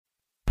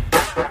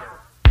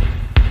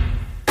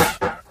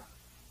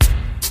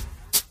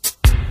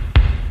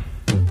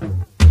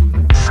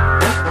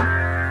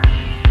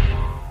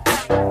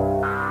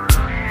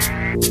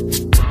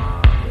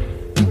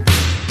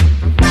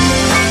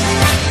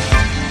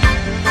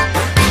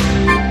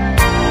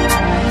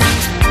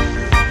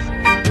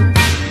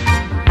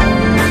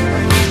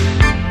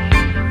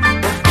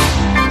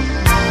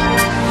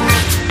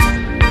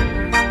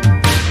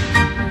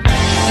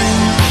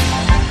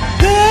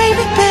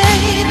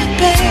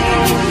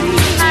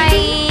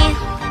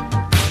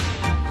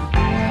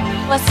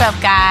up,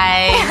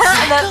 guys?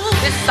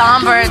 This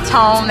somber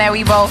tone that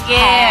we both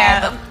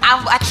have.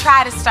 I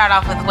try to start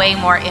off with way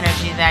more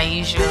energy than I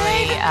usually.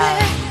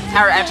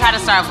 I try to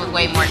start off with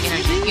way more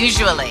energy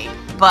usually,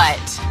 but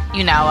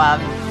you know,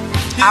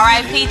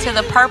 R.I.P. to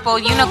the purple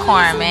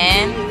unicorn,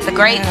 man, the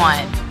great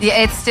one.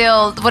 Yeah, it's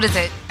still. What is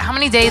it? How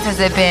many days has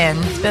it been?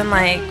 It's been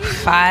like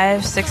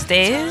 5-6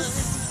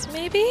 days,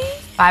 maybe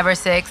 5 or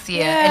 6.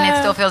 Yeah, and it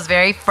still feels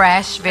very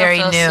fresh, very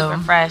new, super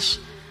fresh.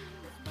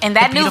 And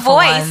that new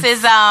voice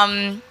is our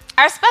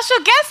special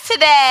guest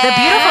today. The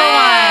beautiful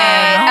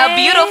one. A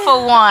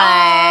beautiful one.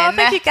 Oh,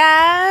 thank you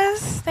guys.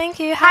 Thank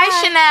you. Hi,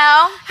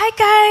 Chanel. Hi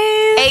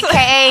guys.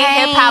 AKA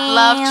Hip Hop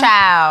Love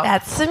Child.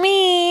 That's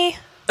me.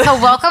 So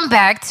welcome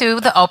back to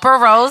the Oprah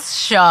Rose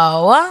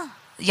Show.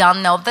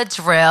 Y'all know the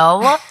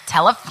drill.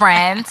 Tell a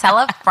friend. Tell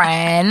a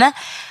friend.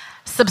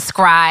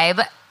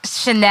 Subscribe.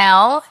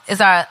 Chanel is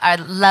our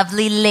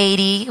lovely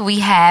lady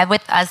we have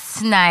with us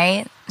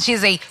tonight.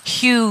 She's a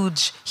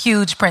huge,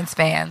 huge Prince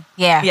fan.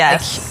 Yeah.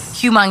 Yes.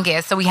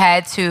 Humongous. So we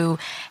had to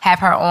have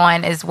her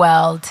on as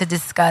well to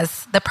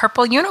discuss the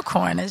purple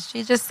unicorn, as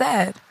she just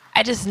said.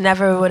 I just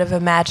never would have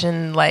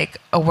imagined like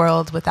a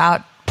world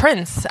without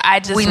Prince.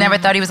 We never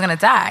thought he was going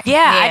to die.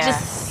 Yeah,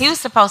 he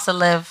was supposed to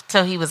live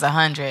till he was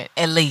 100,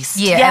 at least.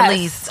 Yeah, yes, at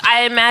least.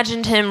 I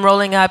imagined him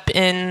rolling up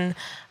in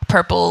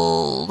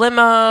purple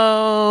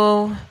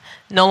limo,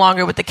 no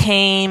longer with the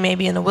cane,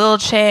 maybe in a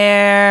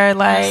wheelchair,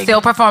 like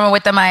still performing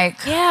with the mic.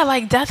 Yeah,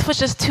 like death was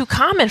just too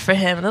common for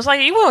him. And it was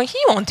like, he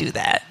won't do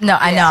that. No,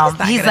 I know.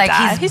 He's like,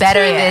 he's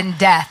better than than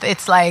death.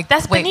 It's like,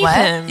 that's wait, beneath what?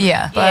 him.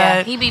 Yeah.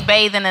 Yeah, he be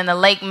bathing in the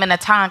Lake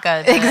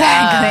Minnetonka.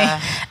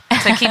 Exactly.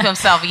 To keep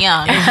himself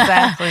young.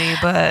 Exactly,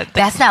 but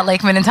that's not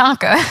Lake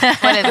Minnetonka.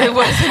 What is it?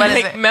 What is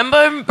it?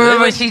 Remember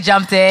when she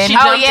jumped in? She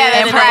jumped in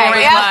that's and right. was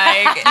like,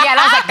 yeah, and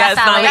I was like, that's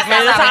not Lake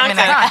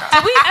Minnetonka.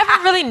 Did we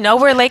ever really know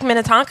where Lake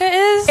Minnetonka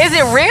is? Is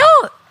it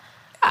real?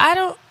 I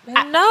don't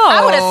know.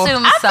 I would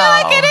assume so. I feel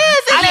like it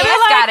is.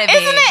 It's gotta be.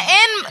 Isn't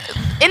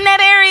it in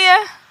that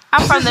area?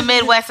 I'm from the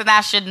Midwest and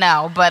I should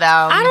know, but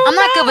I'm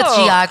not good with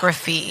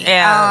geography.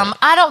 Yeah.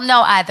 I don't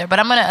know either, but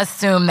I'm gonna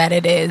assume that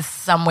it is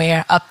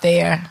somewhere up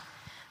there.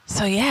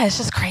 So yeah, it's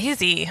just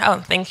crazy. Oh,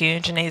 thank you.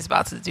 Janae's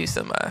about to do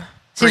some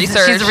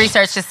research. She's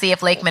researched to see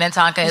if Lake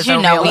Minnetonka is you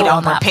a know real we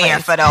don't prepare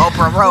for the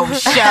Oprah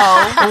Rose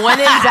Show. When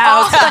in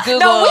doubt, Google.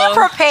 No, we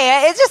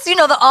prepare. It's just,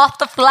 the off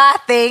the fly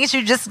things.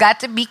 You just got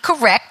to be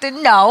correct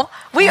and know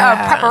we are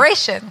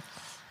preparation.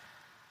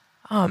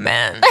 Oh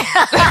man.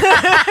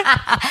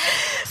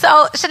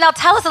 So Chanel,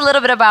 tell us a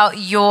little bit about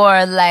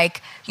your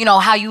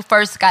how you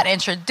first got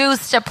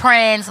introduced to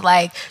Prince.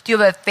 Like, do you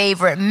have a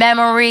favorite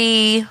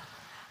memory?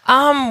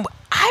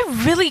 I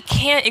really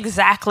can't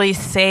exactly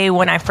say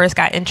when I first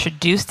got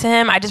introduced to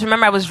him. I just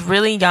remember I was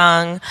really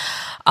young.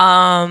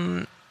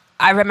 I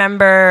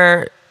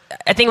remember,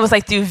 I think it was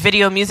like through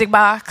Video Music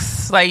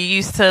Box. Like you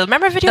used to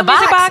remember Video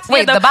Music Box?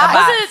 Wait, yeah, the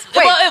box.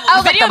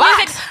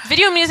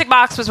 Video Music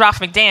Box was Ralph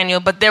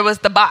McDaniel, but there was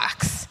the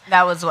box.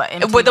 That was what?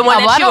 With the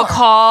one that you would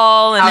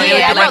call and it would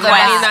be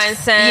like 99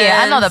 cents.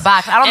 Yeah, I know the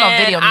box. I don't know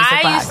Video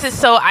Music Box.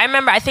 So I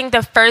remember, I think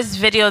the first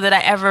video that I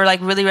ever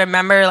really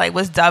remember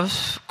was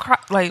Doves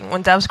Cry,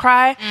 when Doves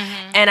Cry.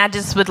 Mm-hmm. And I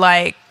just would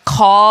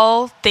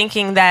call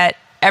thinking that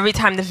every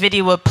time the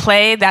video would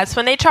play, that's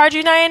when they charge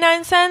you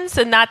 99 cents,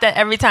 and not that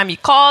every time you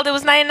called it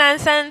was 99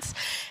 cents.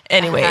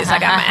 Anyways, I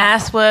got my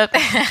ass whipped,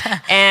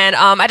 and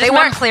they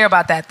weren't clear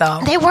about that though.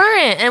 They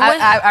weren't. And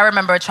I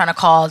remember trying to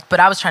call, but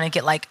I was trying to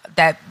get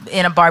that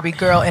in a Barbie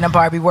girl in a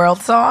Barbie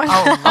world song. Oh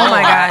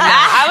my god! No.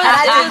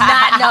 I did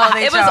not know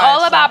they it was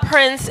all about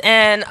Prince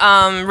and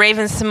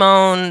Raven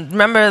Simone.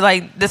 Remember,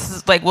 this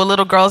is what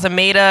little girls are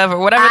made of, or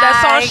whatever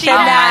that song she had.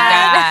 Oh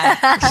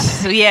my god!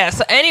 So yeah.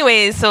 So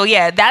anyways,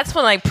 that's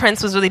when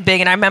Prince was really big,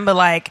 and I remember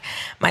my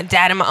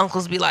dad and my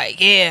uncles be like,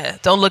 "Yeah,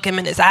 don't look him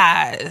in his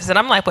eyes," and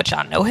I'm like, "What,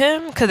 y'all know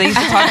him?" Because they used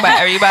to talk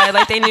about everybody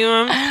like they knew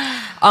him.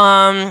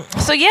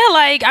 So yeah,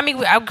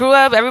 I grew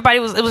up.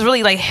 It was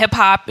really hip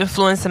hop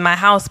influence in my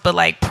house, but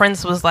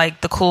Prince was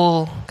the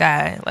cool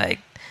guy,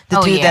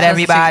 the dude that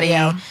everybody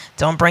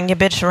don't bring your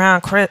bitch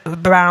around Prince,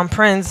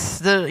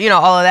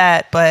 all of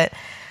that. But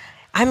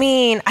I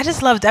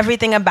just loved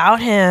everything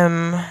about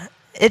him.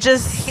 It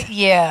just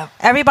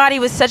everybody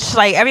was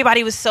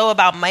everybody was so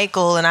about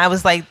Michael, and I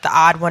was the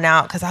odd one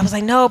out because I was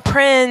no,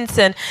 Prince.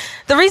 And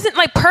the reason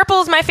purple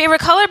is my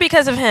favorite color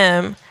because of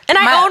him. And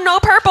I own no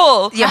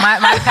purple. Yeah, my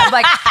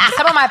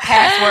some of my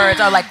passwords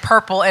are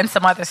purple and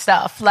some other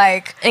stuff.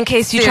 In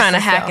case you're trying to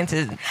hack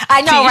into.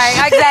 I know,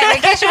 right? Exactly.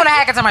 In case you want to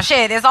hack into my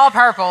shit, it's all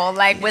purple.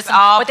 There's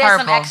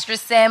some extra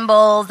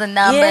symbols and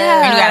numbers.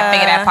 Yeah. And you got to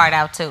figure that part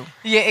out too.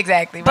 Yeah,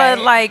 exactly. But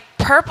right.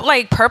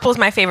 purple is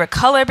my favorite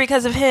color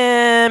because of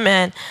him,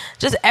 and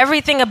just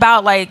everything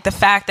about the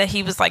fact that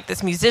he was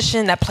this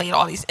musician that played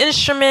all these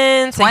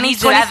instruments.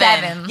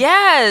 27.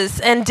 Yes,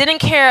 and didn't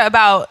care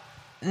about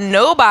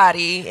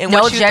nobody and no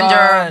what you gender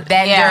thought.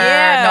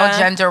 no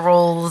gender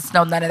rules,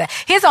 no none of that.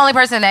 He's the only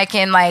person that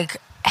can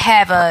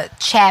have a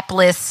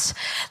chapless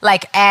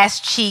ass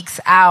cheeks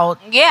out.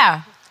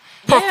 Yeah.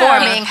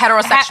 performing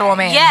heterosexual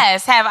man.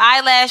 Yes, have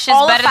eyelashes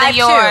All of better than 5'2".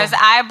 yours,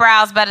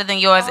 eyebrows better than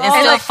yours, and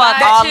still like fuck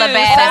 5'2", all the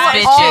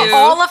baddest bitches.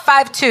 All of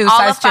 5'2", All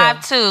size of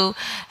 5'2",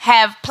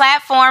 have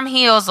platform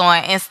heels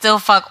on and still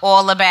fuck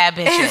all the bad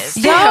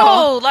bitches.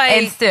 Yo, like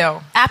and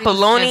still.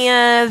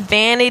 Apollonia,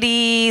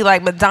 Vanity,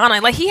 like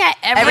Madonna, like he had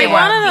every Everyone.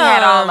 one of them. He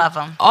had all of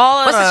them. All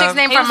of What's the them. chick's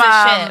name He was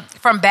the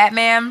shit. from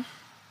Batman?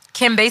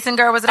 Kim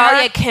Basinger, was it Oh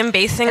her? yeah, Kim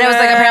Basinger. And it was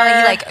like apparently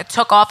he like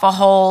took off a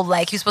whole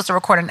like he was supposed to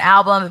record an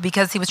album, but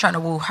because he was trying to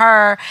woo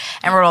her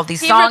and wrote all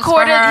these songs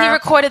for her. He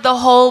recorded the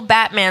whole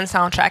Batman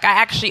soundtrack. I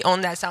actually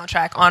own that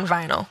soundtrack on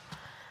vinyl.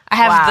 I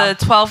have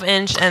the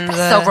 12-inch and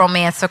the so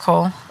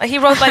romantical. like he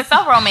wrote like So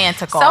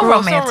romantical. So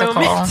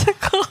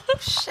romantical.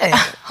 Shit.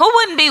 Who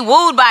wouldn't be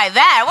wooed by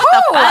that? What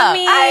the fuck? I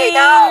mean, I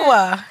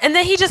know. And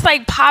then he just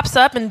like pops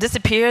up and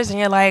disappears, and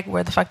you're like,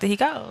 where the fuck did he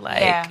go?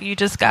 Like, you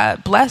just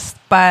got blessed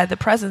by the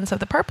presence of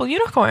the purple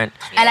unicorn.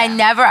 And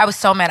I was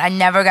so mad. I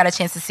never got a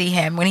chance to see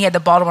him when he had the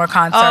Baltimore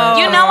concert.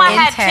 You know, I in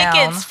had town.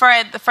 tickets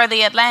for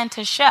the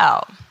Atlanta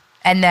show,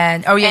 And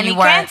then, and you he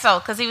weren't.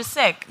 canceled because he was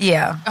sick.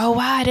 Yeah. Oh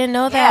wow, I didn't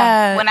know Yeah,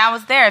 that. when I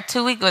was there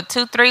 3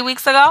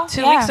 weeks ago.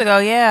 2 weeks ago,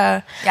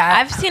 yeah. Yeah.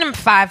 I've seen him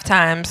 5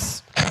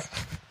 times.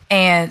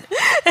 And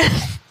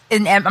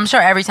I'm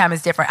sure every time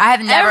is different. I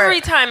have never.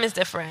 Every time is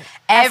different.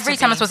 Every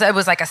time it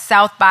was like a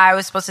South by. I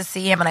was supposed to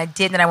see him, and I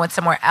didn't. And I went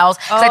somewhere else.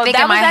 Oh, I think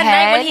that in my was that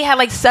head, night when he had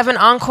like 7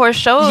 encore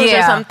shows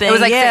or something. It was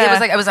like yeah.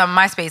 it was on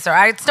MySpace, or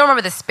I still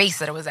remember the space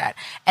that it was at.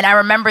 And I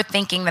remember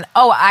thinking that,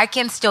 I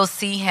can still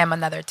see him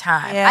another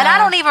time. Yeah. And I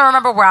don't even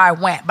remember where I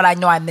went, but I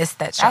know I missed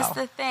that show. That's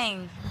the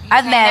thing.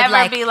 I've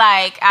Never be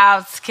like,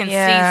 I can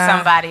see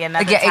somebody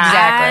another time.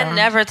 Exactly. I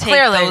never take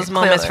those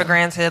moments for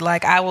granted.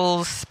 Like, I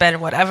will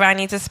spend whatever I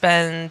need to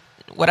spend,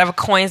 whatever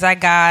coins I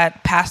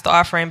got, pass the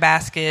offering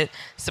basket,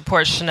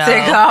 support Chanel.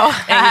 There you go.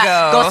 And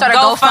go. Go start a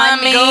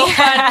GoFundMe.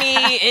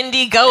 GoFundMe,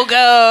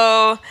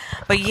 Indiegogo.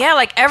 But yeah,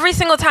 like every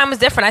single time was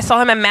different. I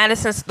saw him at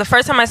Madison. The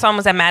first time I saw him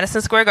was at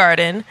Madison Square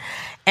Garden.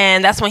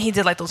 And that's when he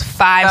did like those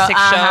 5, 6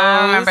 shows.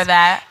 I remember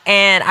that.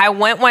 And I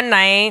went one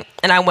night,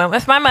 and I went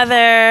with my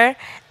mother.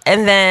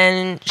 And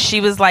then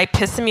she was like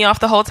pissing me off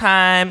the whole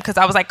time because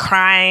I was like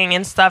crying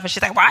and stuff. And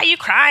she's like, why are you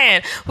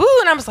crying? Woo.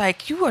 And I was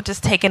like, you are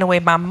just taking away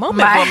my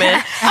moment,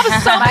 woman. I was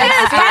so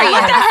pissed. I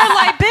looked at her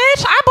like,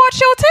 bitch, I bought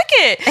your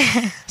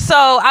ticket. So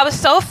I was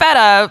so fed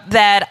up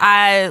that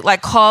I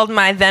like called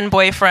my then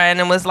boyfriend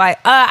and was like,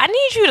 I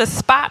need you to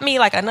spot me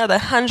like another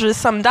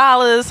 $100-some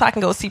so I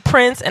can go see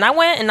Prince. And I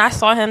went and I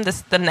saw him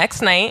the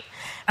next night.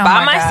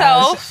 By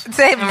myself.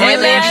 They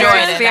really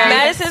enjoyed it.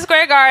 Madison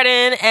Square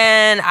Garden.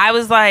 And I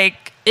was like,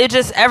 it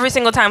just every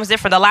single time was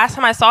different. The last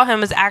time I saw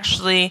him was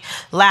actually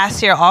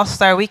last year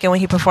All-Star Weekend when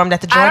he performed at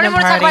the Jordan I don't even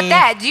Party. want to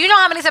talk about that. Do you know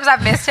how many times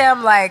I've missed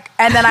him? Like,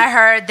 and then I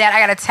heard that I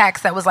got a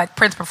text that was like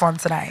Prince performed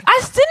tonight. I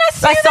didn't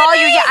see I saw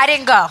you. Yeah, I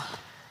didn't go.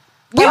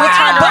 We were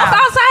turned both around.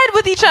 outside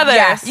with each other.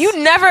 Yes. You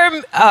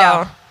never.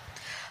 No.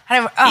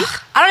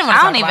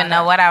 I don't even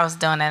know what I was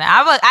doing.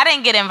 I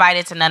didn't get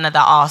invited to none of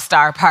the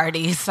All-Star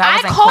parties. So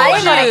I called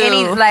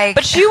wasn't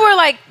but you were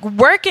like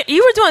working.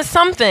 You were doing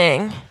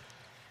something.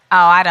 Oh,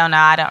 I don't know.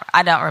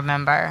 I don't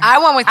remember. I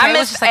went with. I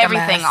missed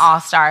everything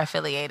All-Star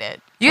affiliated.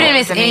 You didn't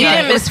miss any. You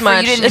didn't miss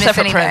much. You didn't miss except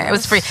for anything. Prince. It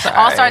was free. Sorry.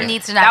 All-Star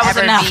needs to not That was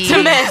ever enough be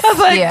to miss. I was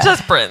like,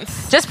 just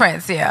Prince. Just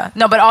Prince, yeah.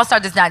 No, but All-Star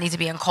does not need to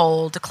be in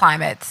cold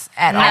climates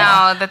at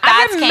all. No, the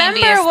thoughts can't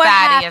be as what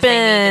fatty as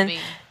they need to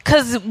be.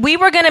 Because we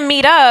were gonna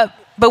meet up,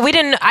 but we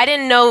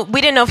didn't know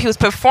if he was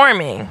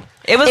performing.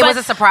 It was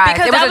a surprise.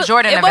 It was a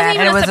Jordan event. It wasn't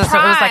even and a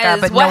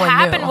surprise. but what no one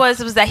happened knew.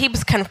 was that he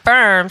was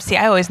confirmed. See,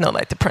 I always know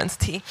like the Prince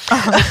tea.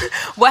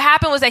 What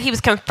happened was that he was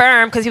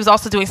confirmed because he was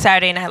also doing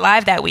Saturday Night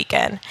Live that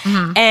weekend.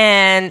 Mm-hmm.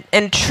 And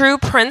in true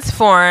Prince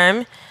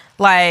form,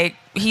 like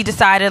he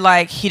decided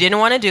like he didn't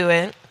want to do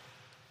it.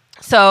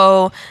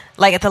 So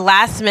like at the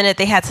last minute,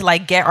 they had to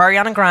like get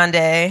Ariana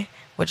Grande,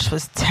 which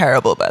was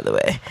terrible, by the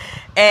way.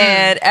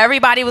 And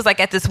everybody was like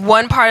at this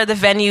one part of the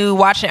venue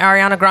watching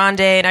Ariana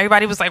Grande, and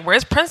everybody was like,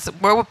 where's Prince?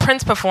 Where would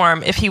Prince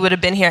perform if he would have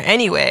been here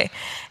anyway?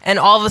 And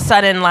all of a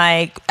sudden,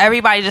 like,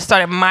 everybody just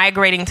started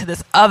migrating to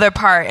this other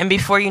part, and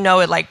before you know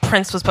it, like,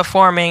 Prince was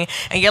performing,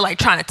 and you're like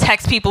trying to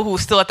text people who were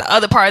still at the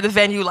other part of the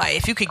venue, like,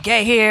 if you could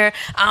get here,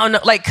 I don't know,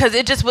 like, because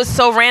it just was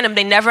so random.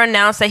 They never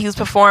announced that he was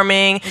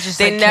performing.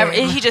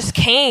 He just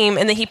came,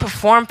 and then he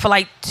performed for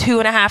like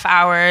 2.5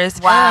 hours.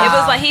 Wow. It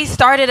was like he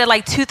started at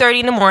like 2:30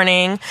 in the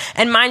morning,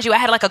 and mind you, I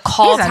had like a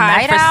call He's a time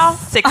night for owl?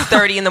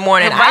 6:30 in the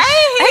morning.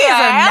 Right? He's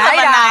a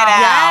night owl.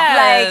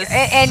 Yes.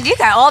 Like, and you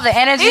got all the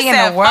energy He in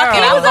said, the world. "Fuck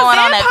it, He I'm was a going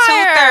on at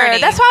vampire.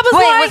 2:30. That's why I was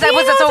Wait, like,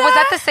 was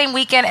that the same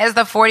weekend as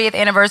the 40th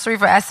anniversary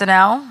for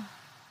SNL?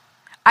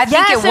 I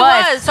think Yes, it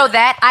was. So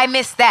that I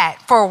missed that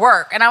for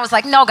work, and I was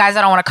like, "No, guys,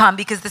 I don't want to come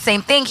because the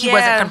same thing. He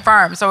wasn't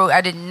confirmed, so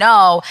I didn't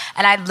know."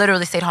 And I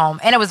literally stayed home,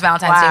 and it was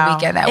Valentine's Day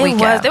weekend that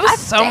weekend. There was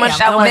so much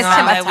I going missed on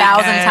him that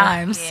 1,000 weekend.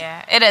 times.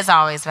 Yeah, it is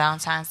always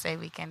Valentine's Day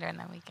weekend during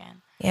the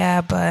weekend.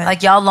 Yeah, but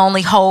Like y'all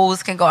lonely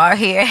hoes can go out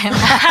here.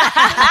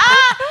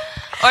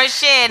 Or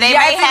shit, they Yeah,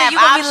 may it's either have you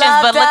gonna be options,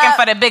 but loved looking up.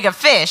 for the bigger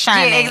fish,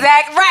 honey. Yeah,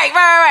 exactly.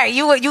 Right.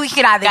 You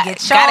can either get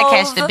chose. Gotta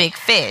catch the big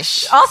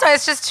fish. Also,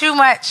 it's just too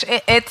much.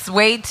 It's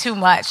way too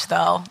much,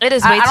 though. It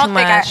is way I don't too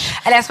think much.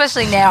 and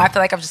especially now, I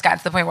feel like I've just gotten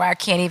to the point where I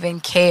can't even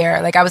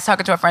care. Like, I was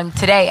talking to a friend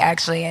today,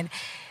 actually, and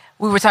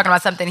we were talking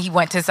about something. He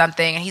went to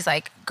something, and he's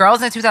like,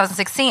 girls in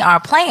 2016 are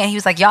playing. He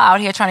was like, y'all out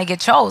here trying to get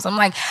chose. I'm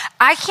like,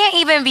 I can't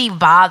even be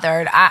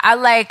bothered. I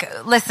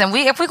like, listen,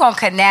 if we're going to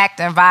connect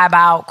and vibe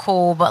out,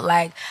 cool, but,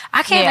 like,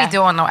 I can't be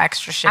doing no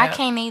extra shit. I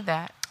can't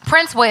either.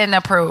 Prince wouldn't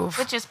approve.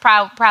 Which is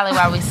probably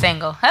why we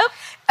single.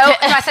 Oh,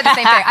 I said the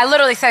same thing. I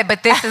literally said,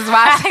 but this is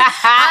why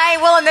I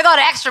ain't willing to go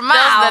the extra mile.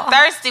 Those the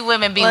thirsty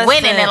women be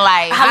winning in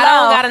life. I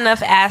don't got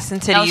enough ass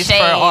and titties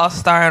for All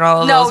Star and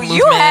all of those movements.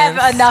 You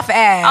have enough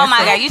ass. Oh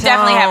my God, you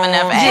definitely have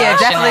enough ass. Yeah,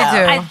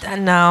 definitely do. I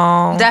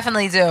know.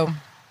 Definitely do.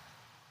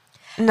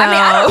 No. I mean,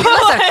 I don't,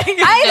 listen,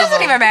 it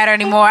doesn't even matter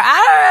anymore.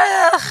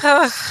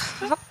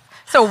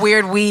 It's a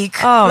weird week.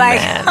 Oh,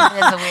 man.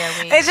 It is a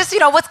weird week. It's just,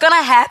 what's going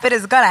to happen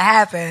is going to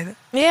happen.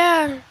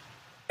 Yeah.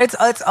 It's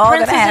all going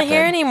Prince to happen. isn't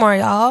here anymore,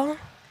 y'all.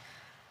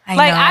 I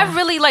Like, know. I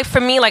really, like,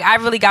 for me, like, I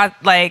really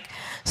got, like,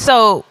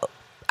 so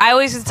I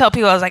always used to tell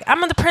people, I was like,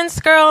 I'm the Prince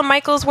girl in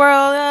Michael's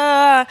world.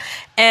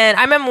 And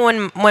I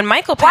remember when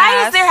Michael passed.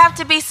 Why does there have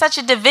to be such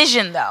a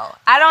division, though?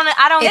 I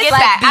don't It's get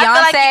like that.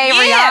 Beyonce, I feel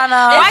like,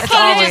 Rihanna. Why It's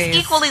can't you always-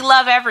 just equally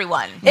love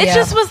everyone? It Yeah.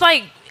 just was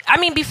like, I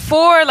mean,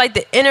 before, like,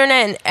 the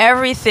internet and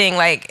everything,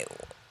 like,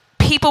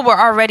 people were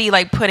already,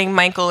 like, putting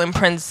Michael and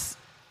Prince,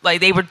 like,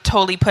 they were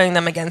totally putting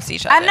them against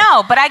each other. I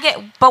know, but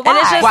but why? And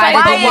it's just Why,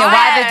 like,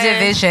 why the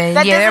division?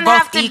 That they're doesn't both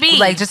have to be.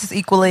 like just as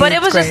equally. But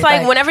it was just great.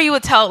 like, whenever you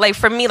would tell, like,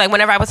 for me, like,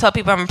 whenever I would tell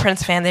people I'm a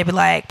Prince fan, they'd be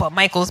like, well,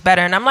 Michael's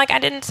better. And I'm like, I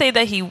didn't say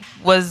that he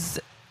was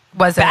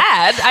wasn't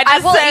bad. I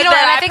just said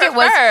that I think it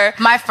was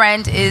my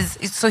friend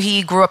so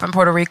he grew up in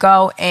Puerto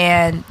Rico,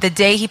 and the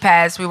day he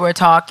passed we were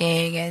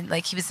talking, and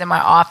like he was in my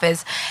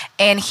office,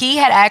 and he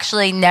had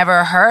actually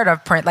never heard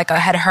of Prince, like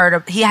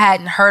he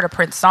hadn't heard a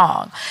Prince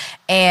song,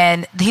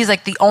 and he's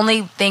like, the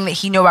only thing that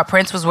he knew about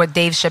Prince was what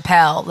Dave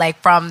Chappelle, like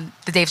from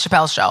the Dave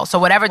Chappelle show, so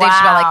whatever Dave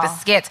Chappelle, like the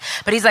skits,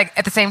 but he's like,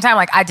 at the same time,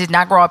 like, I did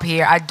not grow up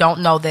here, I don't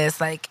know this,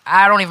 like,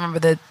 I don't even remember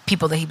the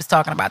people that he was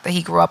talking about that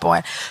he grew up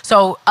on.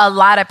 So a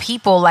lot of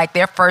people, like,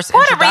 their first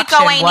Puerto introduction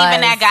Rico ain't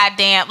even that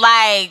goddamn,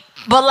 like,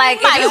 but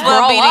like, might if you as well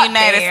grow be the up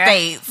United there,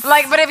 States.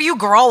 Like, but if you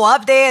grow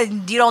up there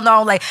and you don't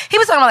know, like, he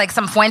was talking about like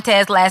some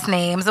Fuentes last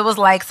names. It was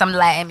like some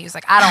Latin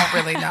music. I don't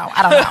really know.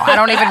 I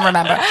don't even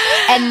remember.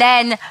 And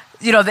then,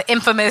 the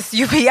infamous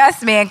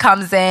UPS man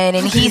comes in,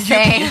 and he's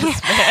saying, The one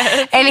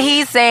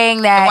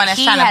that that's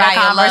he trying to had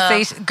buy a your love.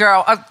 conversation.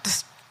 Girl,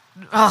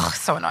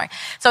 so annoying.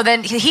 So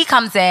then he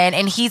comes in,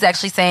 and he's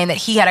actually saying that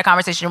he had a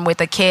conversation with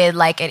a kid,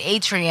 like, at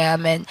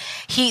Atrium, and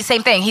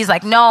same thing. He's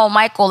like, no,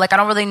 Michael, like, I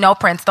don't really know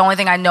Prince. The only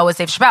thing I know is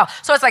Dave Chappelle.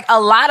 So it's like a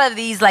lot of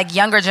these, like,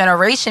 younger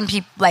generation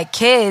people, like,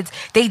 kids,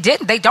 they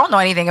don't know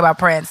anything about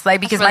Prince,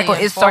 like, because really Michael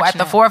is so at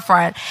the unfortunate.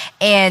 forefront,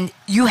 and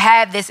you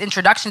have this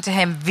introduction to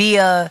him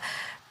via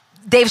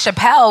Dave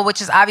Chappelle, which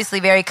is obviously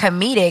very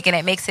comedic, and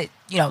it makes it,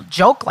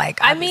 joke-like,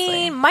 obviously.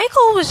 I mean,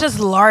 Michael was just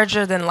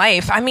larger than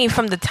life. I mean,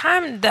 from the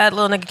time that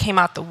little nigga came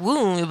out the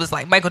womb, it was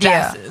like Michael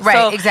Jackson. Yeah, right,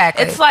 So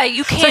exactly. It's like,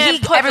 you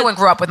can't everyone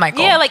grew up with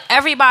Michael. Yeah, like,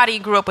 everybody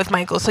grew up with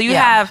Michael. So you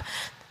have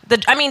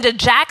the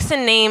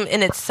Jackson name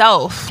in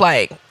itself,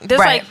 like, there's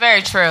Right. like,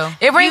 very true.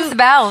 It rings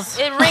bells.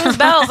 it rings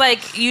bells. Like,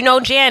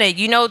 Janet,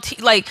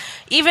 like,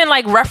 even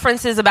like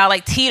references about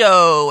like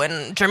Tito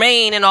and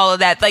Jermaine and all of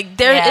that. Like,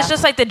 it's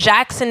just like the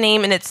Jackson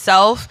name in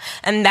itself,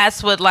 and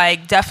that's what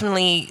like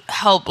definitely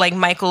helped like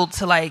Michael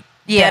to like.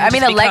 Yeah, then I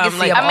mean, just the become, legacy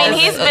like, of I mean, all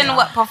he's of it. been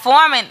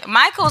performing.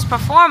 Michael's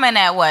performing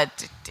at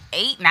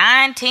 8,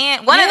 9,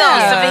 10. One of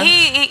Yeah.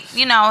 those.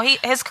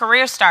 So his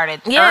career started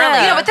Yeah.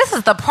 early. But this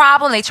is the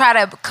problem. They try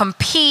to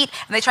compete,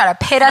 and they try to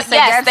pit us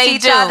Yes, against they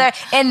each do. other.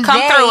 And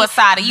Come through,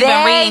 Asada. You've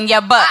been reading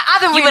your book.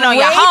 I've been You've been reading on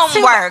your way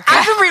homework.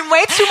 I've been reading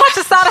way too much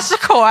Asada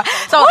Shakur.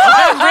 So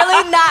I'm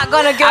really not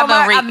gonna give I've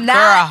been reading-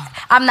 girl.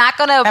 I'm not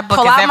gonna That book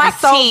pull is out my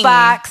every teen.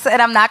 soapbox,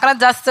 and I'm not gonna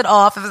dust it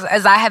off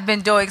as I have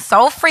been doing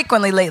so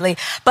frequently lately.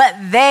 But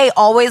they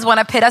always want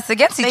to pit us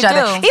against each They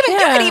other. do. You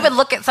can even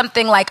look at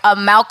something like a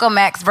Malcolm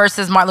X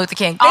versus Martin Luther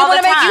King. They All want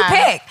to the make you time.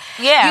 pick.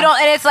 Yeah.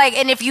 And it's like,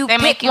 and if you They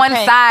make pick you one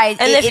pick. side,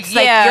 And it's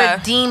like you're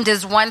deemed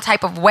as one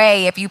type of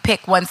way if you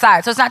pick one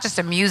side. So it's not just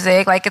in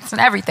music, like, it's in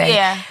everything.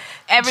 Yeah.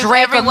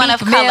 Drake, Everyone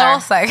Meek of Mill, color.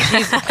 it's like,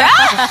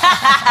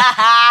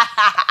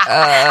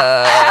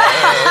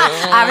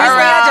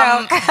 obviously a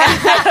joke.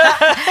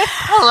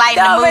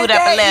 Lighten the mood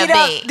up a little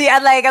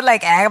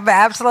bit.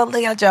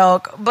 Absolutely a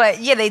joke. But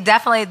yeah, they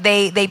definitely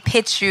they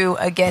pitch you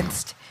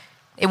against.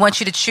 They want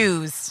you to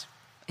choose.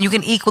 You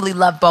can equally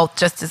love both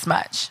just as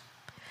much.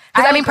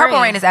 Because I mean, agree.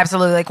 Purple Rain is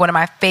absolutely like one of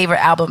my favorite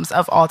albums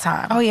of all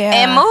time. Oh yeah.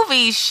 And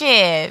movies,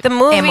 shit. The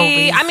movie.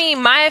 movies. I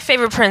mean, my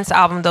favorite Prince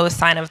album though is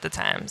Sign of the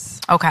Times.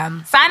 Okay.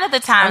 Sign of the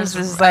Times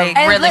Is is like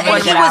And, really and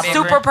one of he my was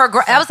favorite. super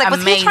progressive. I was like,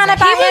 was he trying to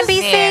Amazing. buy He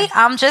was- NBC? yeah.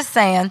 I'm just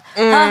saying.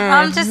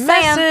 I'm just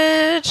saying.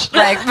 Message.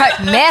 Like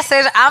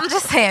message. I'm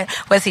just saying.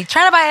 Was he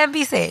trying to buy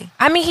NBC?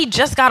 I mean, he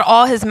just got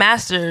all his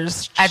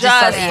masters I just just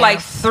saw that. like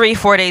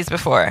 3-4 days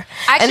before.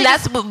 Actually, And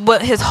that's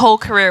what his whole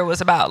career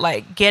was about,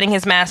 like getting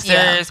his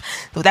masters.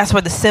 That's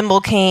where the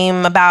symbol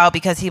came about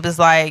because he was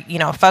like, you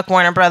know, fuck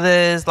Warner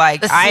Brothers.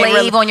 Like, The I ain't slave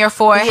really- on your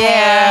forehead.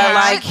 Yeah,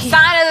 like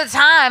Sign of the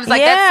Times.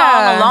 Like that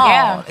Yeah. song alone.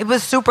 Yeah. It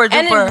was super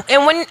And, duper.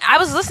 and when I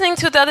was listening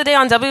to it the other day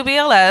on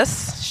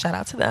WBLS, shout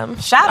out to them.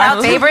 Shout Our out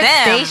to favorite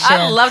them. station.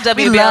 I love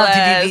WBLS. We love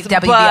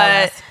WBLS.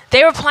 But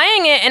they were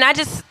playing it, and I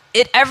just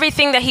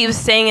everything that he was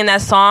saying in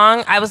that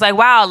song, I was like,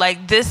 wow,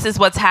 like this is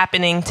what's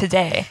happening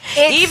today.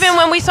 Even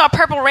when we saw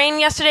Purple Rain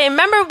yesterday,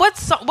 remember what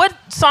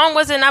song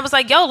was it? And I was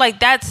like, yo, like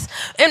that's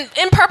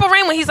in Purple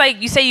Rain when he's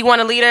like, you say you want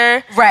a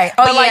leader, Right.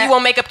 but like you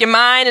won't make up your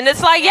mind, and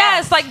it's like, yeah,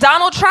 it's like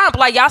Donald Trump.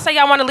 Like y'all say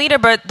y'all want a leader,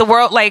 but the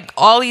world, like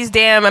all these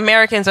damn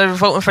Americans are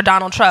voting for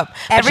Donald Trump.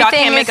 But y'all Everything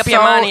can't make is up your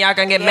so- mind, and y'all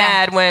gonna get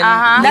mad when we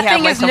have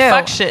Nothing like is some new.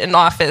 fuck shit in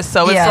office.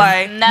 So it's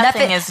like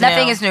Nothing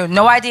is new.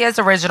 No idea is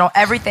original.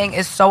 Everything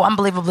is so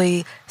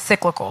unbelievably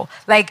cyclical.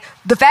 Like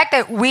the fact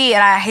that we,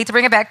 and I hate to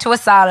bring it back to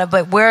Asada,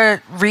 but we're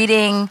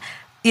reading,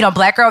 you know,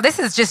 Black Girl. This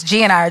is just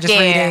G and I are just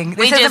reading. We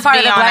This isn't just part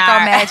of be the on Black Girl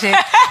our- Magic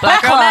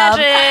Black Girl Club.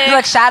 Magic.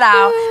 Look, shout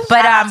out.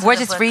 But Shout out to we're the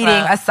just book reading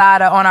club.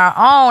 Asada on our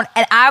own.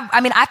 And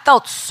I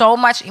felt so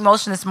much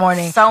emotion this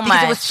morning. So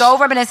because it was much. so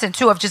reminiscent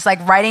too of just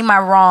like righting my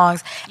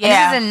wrongs. Yeah.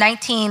 And this is in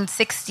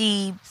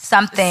 1960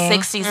 something.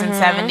 60s and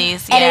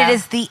 70s. And Yeah. it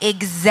is the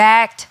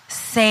exact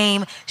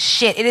same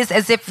shit. It is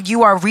as if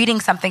you are reading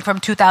something from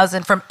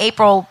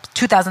April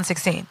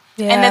 2016.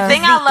 And the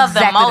thing I love the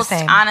Exactly the most,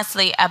 same.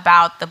 honestly,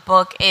 about the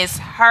book is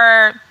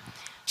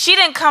she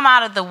didn't come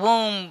out of the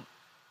womb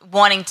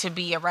wanting to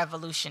be a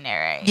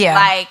revolutionary. Yeah.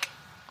 Like,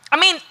 I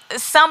mean,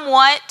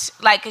 somewhat,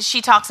 like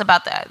she talks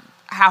about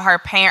how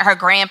her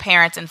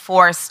grandparents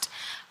enforced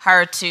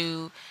her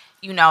to,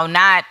 you know,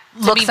 not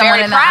to Look be someone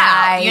very in the proud.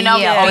 eye. You know,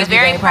 Yeah, be always be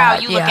very very proud.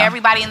 proud. You look Yeah.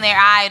 everybody in their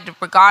eye,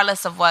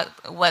 regardless of what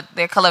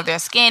their color of their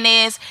skin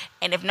is.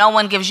 And if no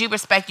one gives you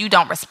respect, you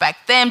don't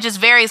respect them. Just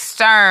very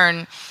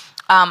stern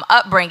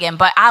upbringing.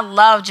 But I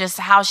love just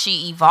how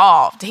she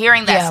evolved.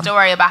 Hearing that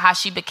story about how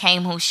she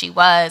became who she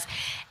was.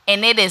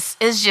 And it's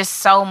just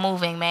so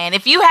moving, man.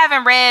 If you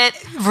haven't read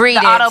Read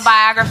the it.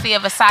 autobiography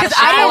of Asada Because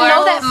I didn't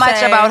know that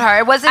much about her.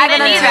 It wasn't I even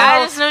didn't until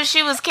either. I just knew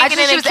she was kicking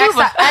it she in was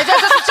Cuba. I was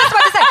just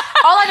about to say.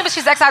 All I knew was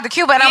she's exiled to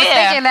Cuba, and I was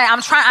Yeah. thinking that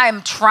I'm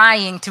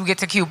trying to get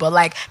to Cuba.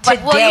 Like But,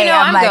 today, well, you know,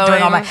 I'm like I'm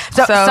doing all my.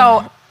 going.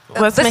 So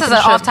Let's this make is a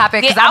an trip. off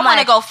topic because Yeah, I I'm want to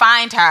like, go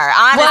find her.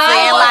 Honestly,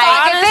 Well, like,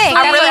 fucking thing.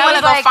 I That's really what I want was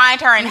to go like-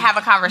 find her and have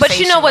a conversation. But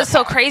you know what's with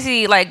so her.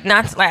 crazy? Like,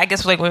 not like I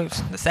guess like the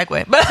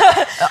segue, but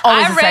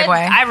Always a read,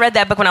 segue. I read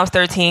that book when I was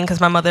 13 because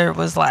my mother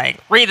was like,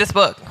 "Read this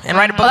book and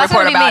write a book Well, that's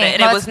report gonna be about me. it,"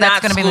 and No, it was that's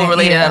not gonna be school me.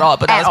 related Yeah. at all.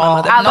 But that At was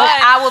my all. mother.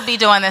 I will be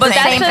doing the But same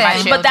that's thing the with my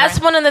thing. children. But that's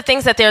one of the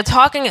things that they're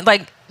talking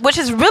like, which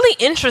is really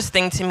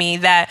interesting to me.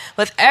 That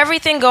with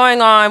everything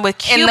going on with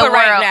In Cuba the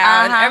right world,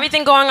 now, and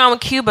everything going on with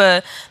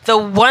Cuba, the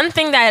one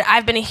thing that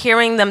I've been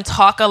hearing them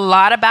talk a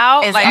lot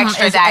about Is like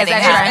extraditing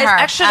is her. is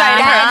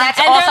extraditing her. And that's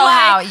they're also like,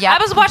 how. Yep.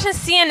 I was watching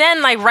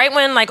CNN like right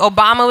when like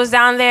Obama was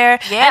down there,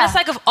 Yeah. and it's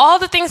like of all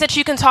the things that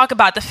you can talk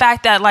about, the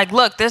fact that like,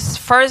 look, this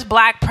first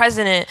black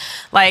president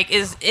like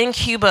is in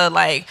Cuba,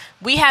 like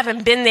we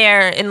haven't been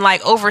there in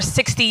like over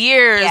 60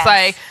 years, Yes.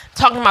 like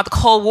talking about the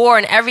Cold War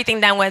and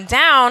everything that went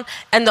down,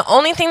 and the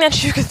only thing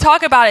that you can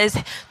talk about is,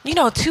 you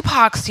know,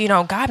 Tupac's, you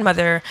know,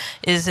 godmother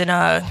is in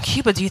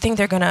Cuba. Do you think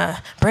they're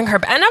gonna bring her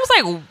back? And I was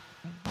like,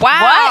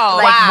 wow,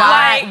 What? like, Wow.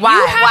 like, Why?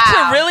 you have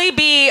Wow. to really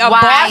be a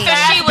Why? boss Because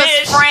ass she was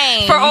bitch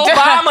framed. for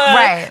Obama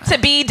Right. to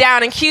be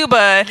down in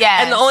Cuba.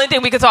 Yes. And the only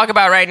thing we could talk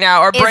about right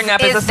now or bring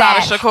up is is Asada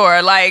that-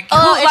 Shakur. Like,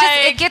 Oh,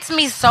 who, it gets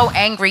me so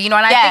angry, you know,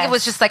 and I think Yes. it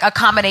was just like a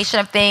combination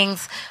of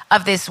things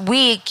of this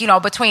week, you know,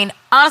 between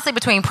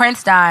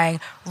Prince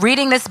dying,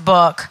 reading this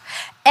book,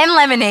 and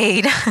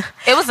Lemonade,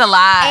 It was a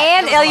lot.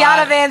 and It was a Ilyana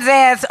lot. Van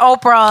Zant's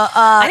Oprah.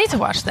 I need to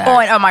watch that.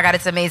 Oh my God,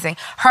 it's amazing.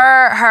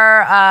 Her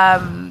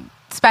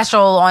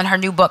special on her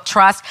new book,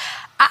 Trust.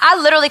 I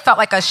literally felt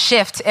like a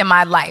shift in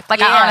my life. Like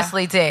Yeah. I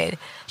honestly did.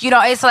 You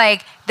know, it's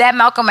like that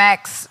Malcolm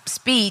X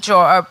speech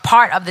or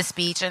part of the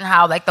speech and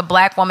how like the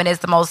black woman is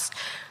the most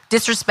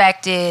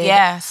disrespected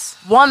Yes.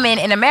 woman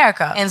in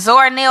America. And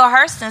Zora Neale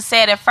Hurston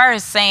said it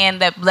first, saying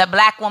that the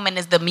black woman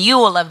is the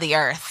mule of the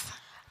earth.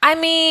 I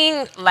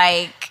mean,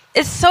 Like,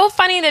 it's so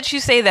funny that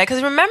you say that,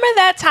 because remember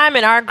that time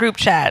in our group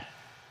chat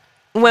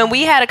when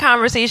we had a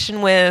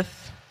conversation with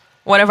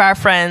one of our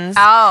friends,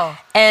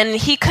 and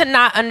he could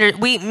not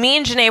me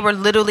and Janae were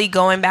literally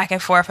going back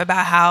and forth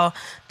about how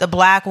the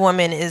black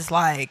woman is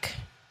like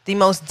the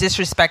most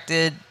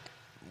disrespected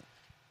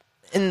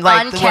in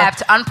like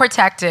unkept,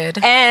 unprotected,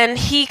 and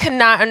he could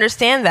not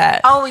understand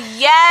that. Oh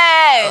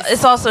yes.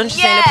 It's also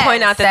interesting to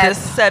point out that this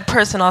said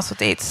person also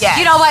dates. Yes.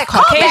 You know, like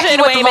Caucasian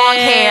with the long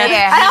hair.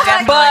 Yeah,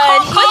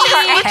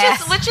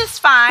 which is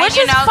fine. Which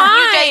you is know,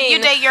 fine.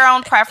 You date your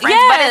own preference.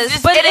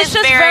 Yes, but it's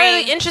just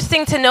very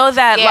interesting to know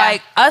that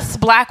like us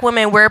black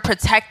women, we're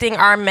protecting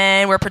our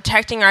men, we're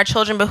protecting our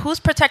children, but who's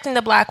protecting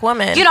the black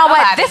woman? You know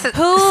what? This is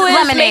who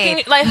is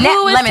making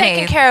who is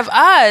taking care of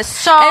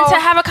us? And to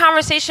have a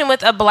conversation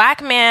with a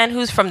black man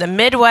who's from the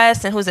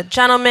Midwest and who's a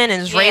gentleman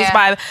and is raised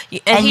by,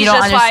 and he's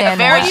just like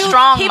very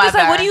strong. He was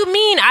like, "What do you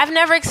mean? I've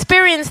never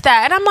experienced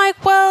that." And I'm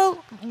like,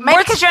 "Well, maybe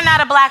because you're not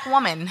a black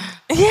woman."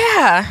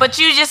 Yeah, but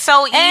you just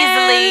so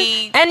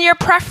easily and your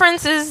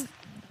preference is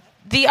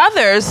the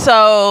others.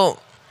 So.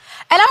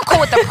 And I'm cool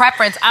with the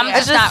preference. I'm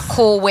just not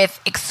cool with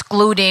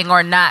excluding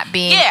or not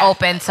being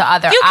open to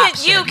other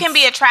options. You can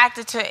be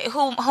attracted to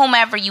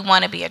whomever you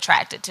want to be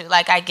attracted to.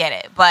 Like, I get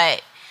it.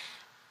 But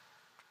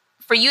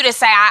for you to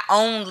say, I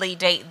only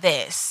date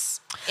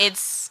this,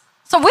 it's...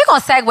 So we're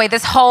going to segue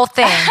this whole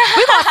thing.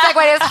 We're going to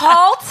segue this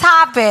whole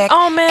topic.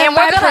 Oh, man. And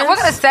we're going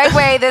to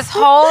segue this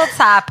whole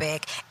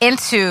topic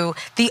into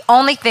the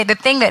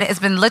thing that has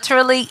been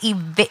literally,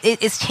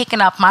 it's taken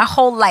up my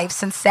whole life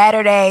since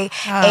Saturday,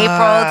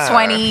 April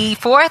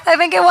 24th, I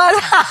think it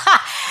was.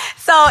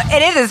 So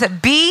it is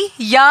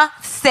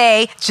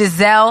Beyonce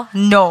Giselle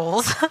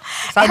Knowles.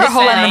 And her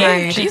whole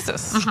name.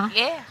 Jesus. Mm-hmm.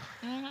 Yeah.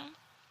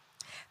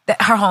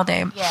 Her whole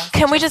name. Yeah.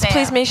 Can we just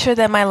please make sure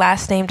that my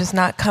last name does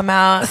not come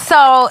out?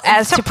 So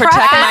as to protect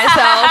myself,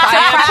 I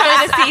am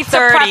trying to see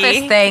 30. To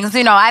preface things,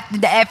 you know,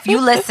 if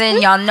you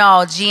listen, y'all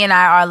know G and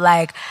I are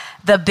like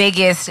the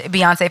biggest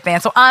Beyonce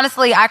fans. So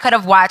honestly, I could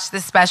have watched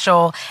this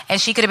special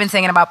and she could have been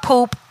singing about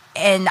poop.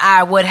 And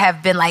I would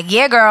have been like,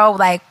 yeah, girl,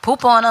 like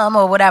poop on them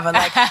or whatever.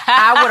 Like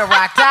I would have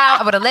rocked out.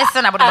 I would have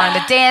listened. I would have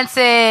learned the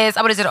dances.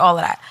 I would have did all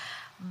of that.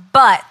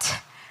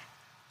 But,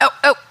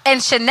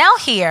 and Chanel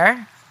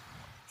here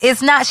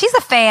is not, she's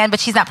a fan, but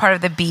she's not part of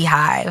the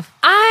Beehive.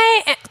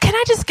 Can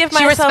I just give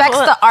myself... She respects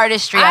the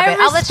artistry of it.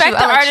 I respect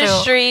the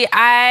artistry.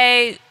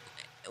 I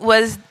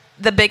was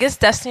the biggest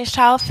Destiny's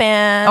Child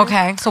fan.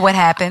 Okay, so what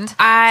happened?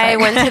 I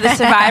went to the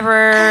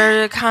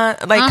Survivor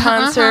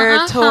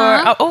concert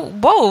tour. Oh,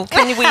 whoa!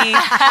 Can we?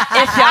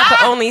 If y'all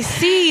could only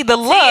see the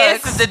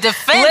looks, this is the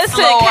defense.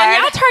 Listen,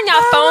 can y'all turn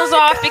y'all phones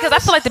off because I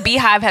feel like the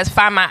Beehive has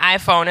Find My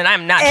iPhone, and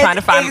I'm not trying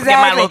to get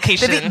my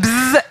location.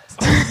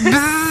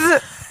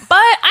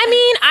 But I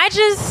mean,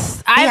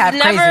 I've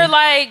never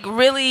like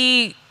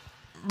really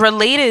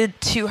related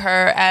to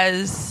her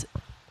as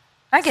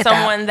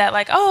someone that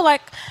like, oh,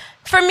 like.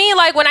 For me,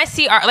 like, when I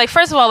see art, like,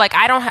 first of all, like,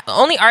 I don't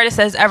only artist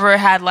that's ever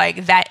had,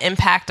 like, that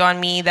impact on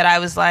me that I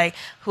was, like,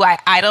 who I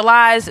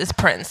idolize is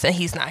Prince, and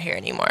he's not here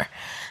anymore.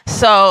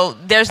 So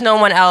there's no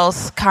one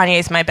else.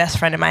 Kanye's my best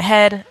friend in my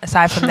head.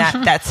 Aside from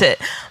that, that's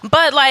it.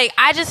 But, like,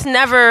 I just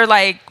never,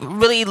 like,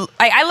 really, like,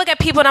 I look at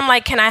people and I'm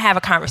like, can I have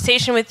a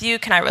conversation with you?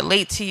 Can I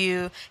relate to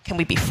you? Can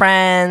we be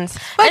friends?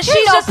 But and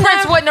you know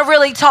Prince wouldn't have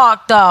really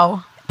talked,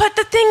 though. But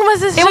the thing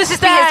was, it was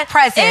just his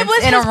presence. It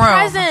was his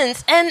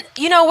presence, and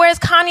you know, whereas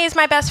Kanye is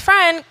my best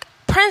friend,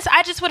 Prince,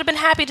 I just would have been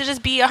happy to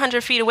just be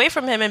 100 feet away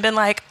from him and been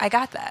like, I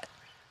got that.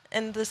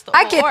 And this,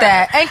 I get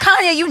that. And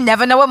Kanye, you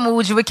never know what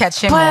mood you would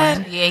catch him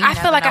on. Yeah, I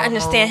feel like I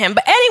understand him.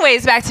 But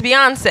anyways, back to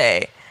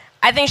Beyonce.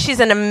 I think she's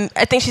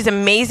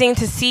amazing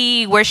to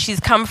see where she's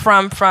come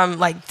from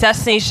like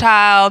Destiny's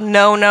Child,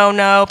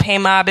 no, pay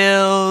my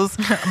bills,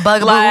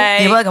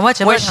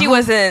 where she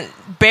wasn't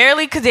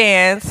barely could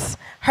dance.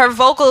 Her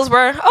vocals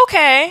were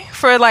okay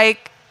for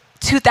like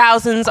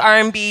 2000s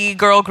R&B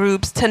girl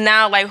groups to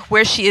now like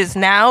where she is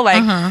now,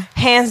 like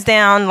hands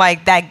down,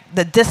 like that,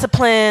 the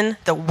discipline,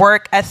 the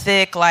work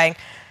ethic, like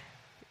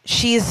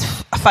she's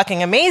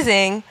fucking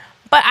amazing.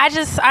 But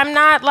I'm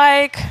not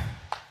like,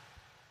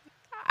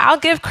 I'll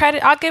give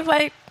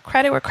like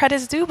credit where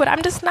credit's due, but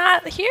I'm just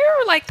not here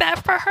like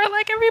that for her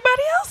like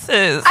everybody else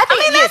is. I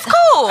mean, that's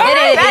cool. It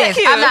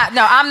is. I'm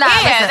not.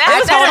 Yeah,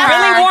 it's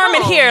really warm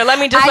in here. Let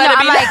me just let it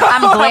be known.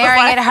 I'm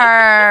glaring at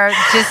her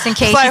just in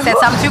case she said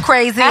something too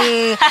crazy.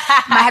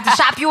 Might have to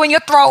chop you in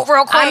your throat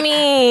real quick. I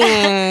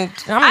mean,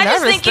 I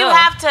just think you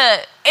have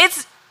to.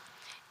 It's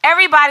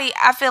everybody.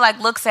 I feel like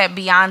looks at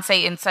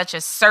Beyonce in such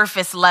a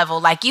surface level.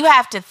 Like you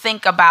have to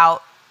think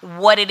about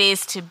what it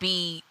is to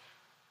be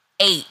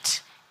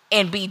 8.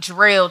 And be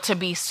drilled to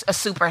be a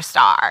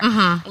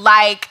superstar.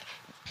 Like,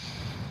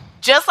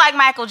 just like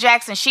Michael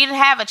Jackson, she didn't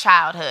have a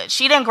childhood.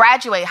 She didn't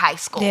graduate high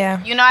school.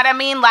 Yeah. You know what I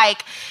mean?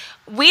 Like,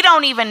 we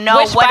don't even know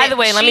what. By the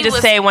way, let me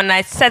just say, when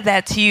I said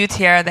that to you,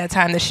 Tiara, that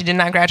time that she did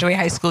not graduate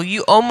high school,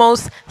 you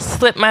almost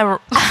slipped my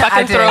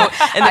fucking throat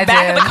in the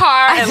back of the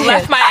car and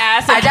left my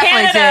ass in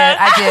Canada.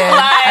 I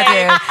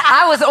did.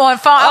 I was on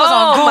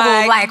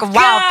Google like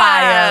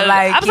wildfire.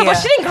 Like, I was like,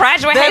 well, she didn't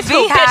graduate high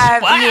school,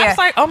 bitch. What? I was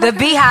like, oh my God. The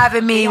Beehive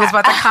in me was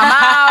about to come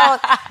out.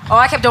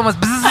 I kept doing was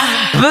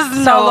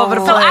buzzing all over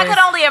the place. So I could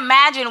only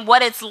imagine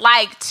what it's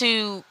like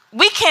to.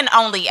 We can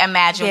only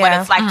imagine what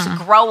it's like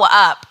to grow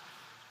up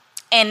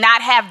and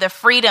not have the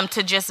freedom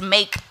to just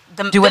make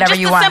do whatever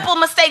you want. The simple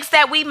mistakes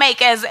that we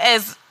make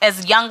as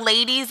young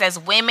ladies, as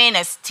women,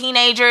 as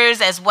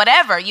teenagers, as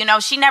whatever. You know,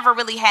 she never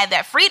really had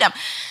that freedom.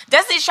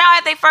 Destiny's Child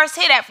had they first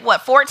hit at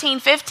what, 14,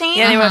 15?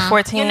 Yeah, they were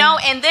 14. You know,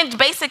 and then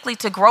basically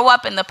to grow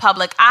up in the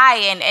public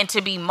eye and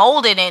to be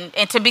molded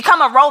and to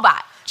become a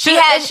robot. She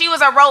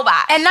was a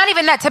robot. And not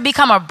even that, to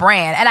become a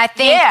brand. And I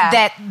think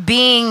that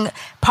being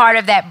part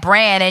of that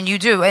brand,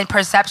 and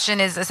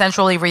perception is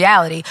essentially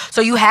reality.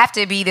 So you have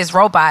to be this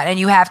robot and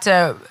you have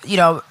to, you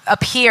know,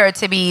 appear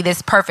to be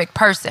this perfect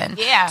person.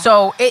 Yeah.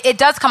 So it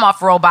does come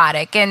off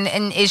robotic.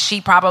 And is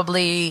she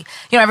probably,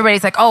 you know,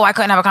 everybody's like, oh, I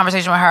couldn't have a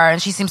conversation with her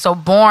and she seems so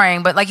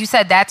boring. But like you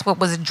said, that's what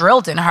was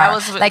drilled in her.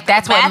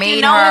 That's what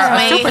made her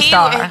a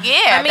superstar.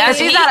 I mean,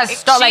 she's not a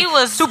star, like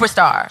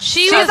superstar.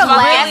 She's the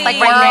last,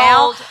 like right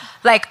now.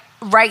 Like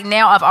right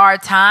now of our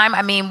time,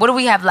 I mean, what do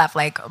we have left?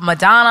 Like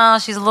Madonna,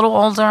 she's a little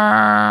older.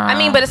 I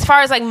mean, but as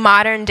far as like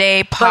modern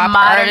day pop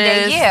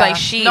artists, like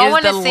she no is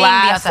one the is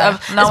last Beyonce.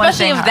 of, no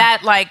especially of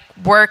that like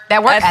work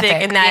ethic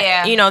and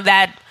that you know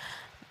that.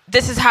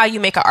 This is how you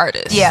make an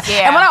artist. Yeah.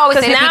 And what I always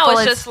say to now people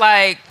it's just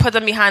like put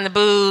them behind the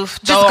booth,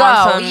 just go.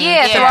 Throw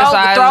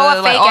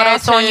a fake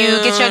ass on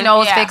you, get your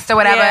nose fixed or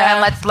whatever,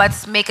 and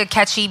let's make a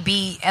catchy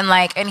beat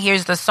and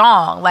here's the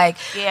song. Like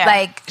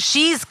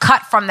she's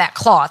cut from that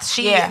cloth.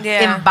 She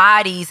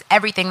embodies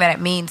everything that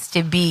it means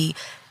to be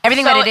that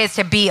it is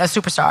to be a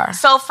superstar.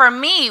 So for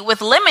me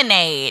with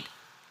Lemonade,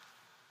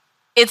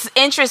 it's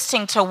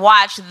interesting to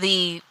watch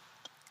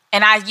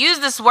and I use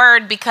this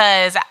word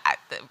because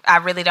I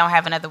really don't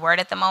have another word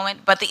at the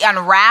moment, but the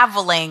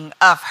unraveling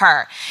of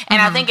her. And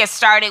I think it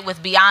started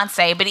with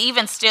Beyonce, but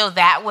even still,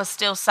 that was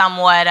still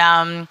somewhat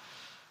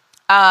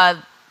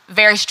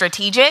very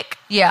strategic.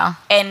 Yeah.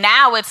 And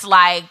now it's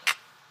like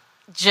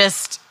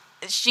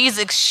she's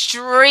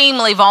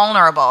extremely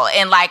vulnerable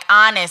and like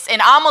honest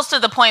and almost to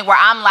the point where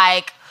I'm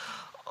like,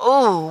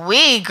 ooh,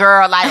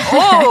 girl, like,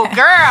 ooh,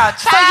 girl, child.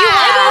 So you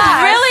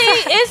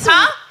really, it's...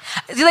 Huh?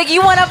 Like,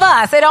 you one of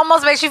us. It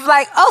almost makes you feel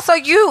like, oh, so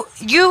you.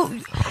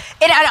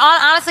 And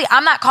honestly,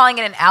 I'm not calling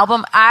it an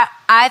album.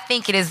 I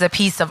think it is a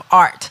piece of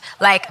art.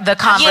 Like the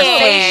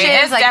conversation.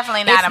 It's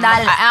definitely not an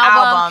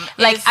album.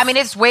 Like, I mean,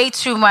 it's way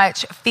too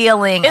much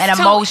feeling and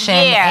emotion,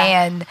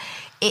 and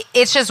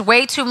it's just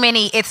way too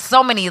many. It's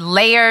so many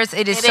layers.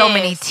 It is so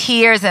many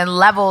tiers and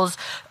levels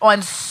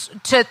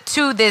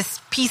to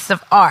this piece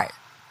of art.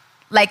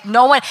 Like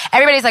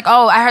everybody's like,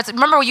 oh, I heard.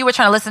 Remember when you were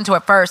trying to listen to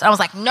it first? I was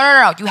like,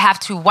 no, you have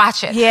to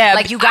watch it. Yeah,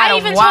 like you gotta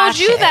watch it. I even told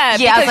you that.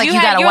 Yeah, I was like, you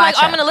gotta watch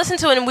it. I'm gonna listen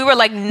to it, and we were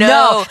like,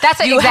 no,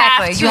 that's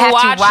exactly. You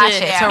have to watch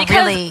it to because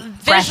really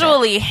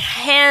visually,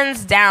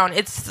 hands down,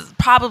 it's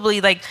probably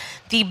like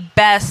the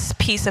best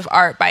piece of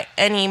art by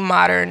any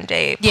modern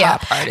day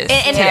pop artist.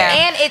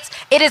 And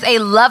it is a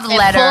love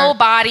letter, full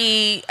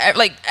body,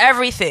 like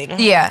everything.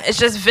 Yeah, it's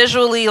just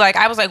visually like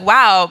I was like,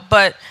 wow,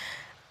 but.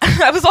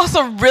 I was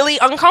also really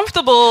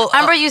uncomfortable.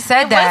 Amber, you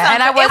said that,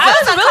 and I was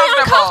really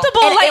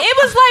uncomfortable. And it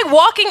was like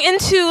walking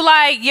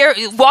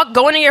into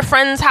going to your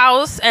friend's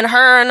house, and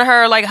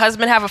her like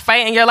husband have a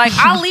fight, and you're like,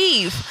 I'll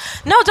leave.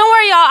 No, don't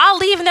worry, y'all. I'll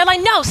leave, and they're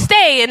like, no,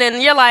 stay. And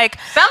then you're like,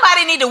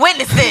 somebody need to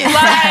witness this.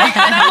 Like,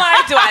 and I'm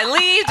like, do I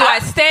leave? Do I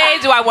stay?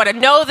 Do I want to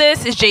know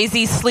this? Is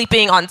Jay-Z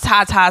sleeping on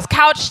Tata's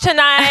couch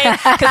tonight?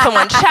 Can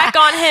someone check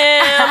on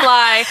him?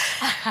 Like,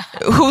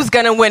 who's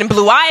gonna win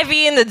Blue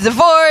Ivy in the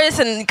divorce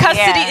and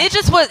custody?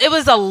 Yeah. It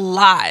was a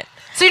lot.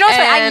 So you know what's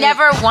funny? I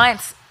never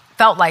once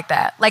felt like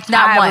that. Like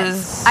not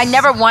once. I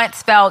never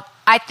once felt.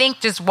 I think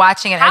just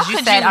watching it, as you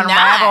said,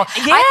 unravel.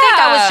 Yeah. I think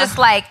I was just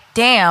like,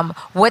 damn,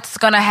 what's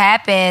gonna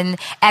happen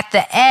at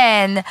the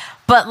end?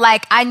 But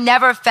like, I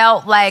never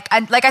felt like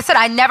I said,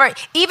 I never.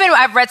 Even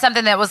I've read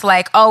something that was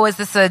like, oh, is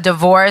this a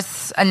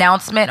divorce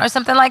announcement or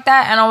something like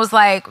that? And I was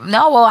like,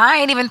 no, well, I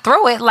ain't even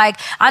through it. Like,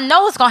 I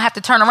know it's gonna have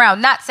to turn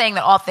around. Not saying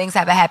that all things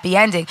have a happy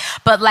ending,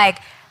 but like.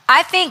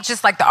 I think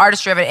just like the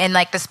artistry of it and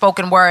like the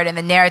spoken word and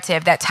the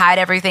narrative that tied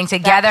everything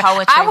together.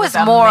 I was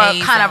more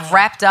kind of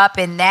wrapped up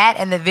in that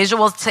and the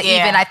visuals to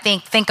even, I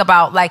think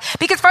about like,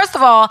 because first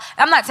of all,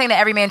 I'm not saying that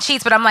every man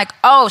cheats, but I'm like,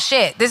 oh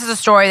shit, this is a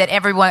story that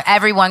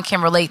everyone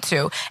can relate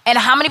to. And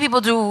how many people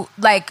do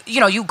like,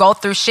 you know, you go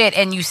through shit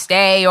and you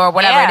stay or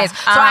whatever it is. So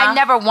I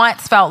never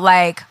once felt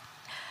like,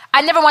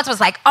 I never once was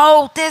like,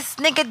 oh, this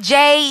nigga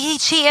Jay, he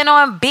cheating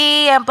on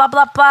B and blah,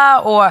 blah,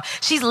 blah, or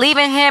she's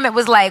leaving him. It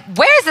was like,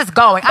 where is this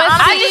going? But I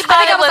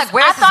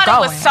thought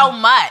it was so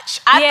much.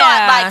 I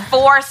thought like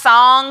 4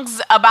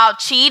 songs about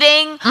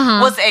cheating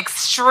was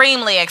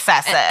extremely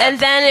excessive. And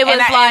then it was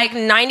like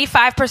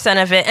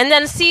 95% of it. And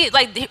then see,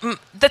 like,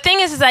 the thing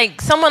is like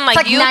someone like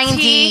UT.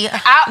 90.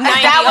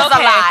 That was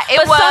a lot.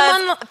 It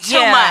was too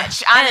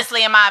much,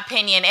 honestly, in my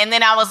opinion. And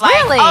then I was like,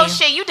 oh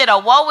shit, you did a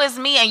woe is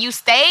me and you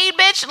stayed,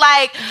 bitch?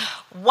 Like,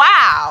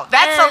 wow,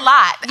 that's a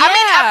lot. Yeah. I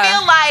mean, I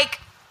feel like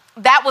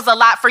that was a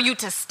lot for you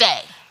to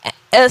stay.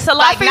 It's a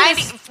lot like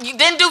for you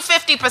then do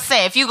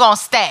 50% if you gonna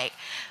stay.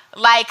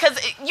 Like, cause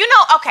you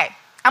know, okay,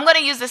 I'm gonna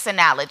use this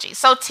analogy.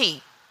 So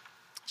T,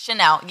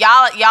 Chanel,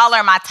 y'all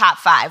are my top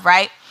 5,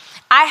 right?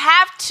 I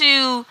have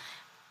to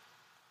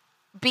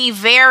be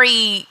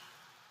very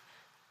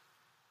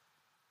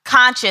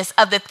conscious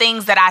of the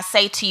things that I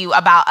say to you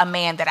about a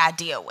man that I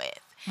deal with.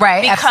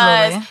 Right,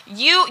 because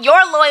absolutely.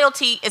 your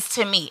loyalty is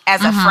to me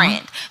as a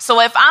friend.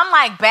 So if I'm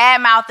like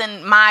bad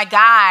mouthing my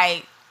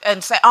guy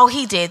and say, oh,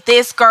 he did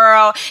this,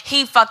 girl,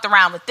 he fucked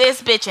around with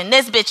this bitch and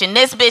this bitch and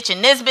this bitch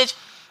and this bitch,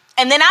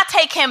 and then I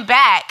take him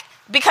back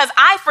because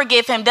I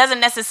forgive him doesn't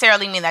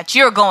necessarily mean that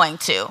you're going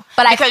to,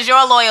 because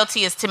your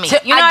loyalty is to me.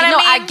 You know what I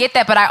mean? I get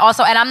that, but I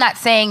also, and I'm not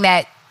saying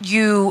that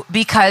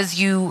because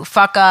you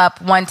fuck up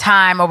one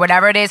time or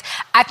whatever it is,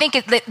 I think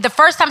the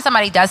first time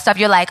somebody does stuff,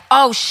 you're like,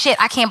 oh shit,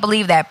 I can't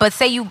believe that. But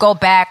say you go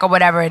back or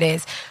whatever it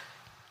is,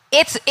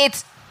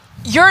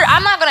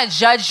 I'm not going to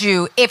judge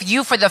you if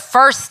you, for the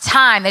first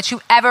time that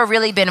you've ever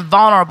really been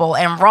vulnerable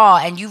and raw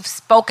and you've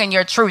spoken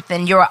your truth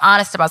and you're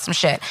honest about some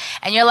shit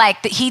and you're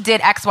like, he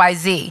did X, Y,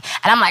 Z.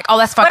 And I'm like, oh,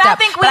 that's fucked up.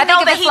 But I think we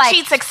know that he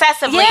cheats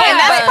excessively. Yeah, and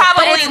that's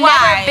probably but it's why.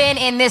 never been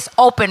in this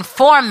open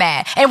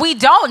format. And we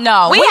don't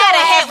know. We had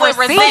a hit with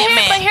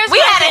resentment.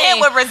 We had a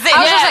hit with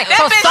resentment. Yeah.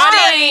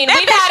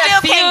 That bitch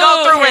still can't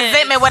go through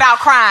resentment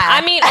without crying. I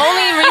mean,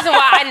 only reason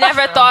why I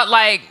never thought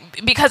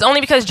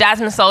because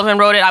Jasmine Sullivan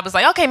wrote it, I was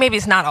like, okay, maybe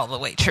it's not all the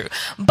way true.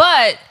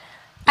 But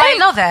I didn't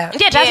know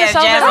that. Yeah, Jasmine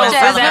Sullivan wrote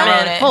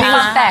it.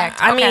 Fun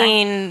fact. I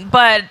mean,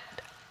 but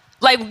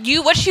like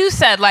what you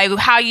said, like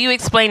how you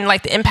explained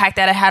like the impact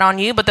that it had on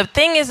you. But the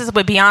thing is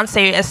with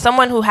Beyonce, as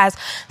someone who has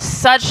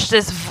such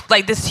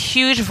this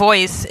huge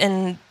voice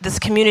in this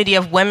community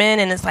of women,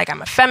 and it's like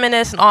I'm a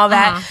feminist and all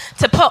that,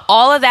 to put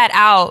all of that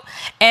out,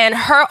 and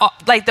her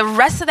like the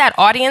rest of that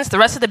audience, the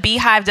rest of the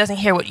Beehive doesn't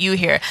hear what you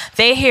hear.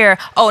 They hear,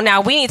 oh,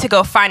 now we need to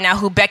go find out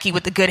who Becky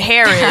with the good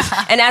hair is,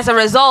 and as a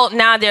result,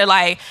 now they're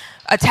like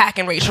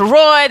attacking Rachel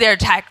Roy, they're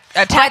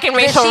attacking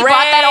Rachel Ray. She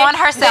brought that on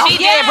herself. She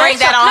did bring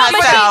that on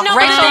herself.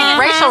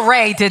 Rachel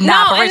Ray did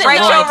not. Rachel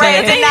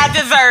Ray did not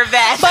deserve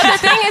that. But the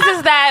thing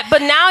is that,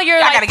 but now you're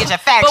like, gotta get your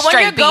facts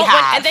straight,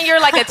 Beehive. and then you're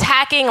like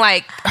attacking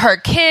like her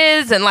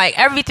kids and like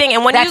everything.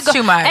 And when that's you go,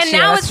 too much. And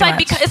now it's like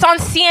because it's on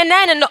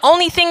CNN, and the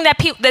only thing that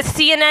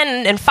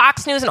CNN and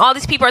Fox News and all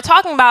these people are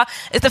talking about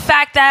is the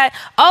fact that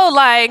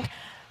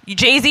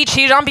Jay-Z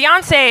cheated on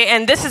Beyonce,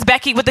 and this is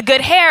Becky with the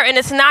good hair, and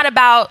it's not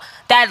about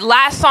that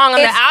last song on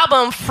the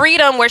album,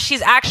 Freedom, where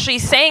she's actually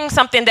saying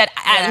something that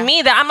at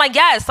me that I'm like,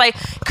 yes, like,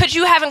 could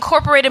you have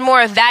incorporated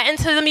more of that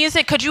into the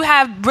music? Could you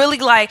have really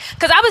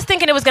because I was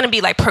thinking it was going to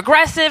be like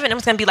progressive and it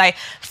was going to be like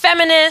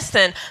feminist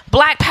and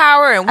black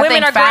power and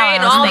women are great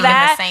and all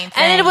that.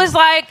 And it was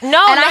like, no,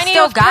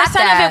 90%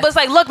 of it was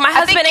like, look, my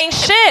husband ain't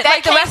shit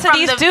like the rest of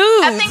these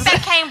dudes. I think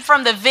that came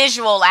from the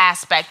visual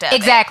aspect of it.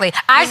 Exactly.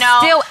 I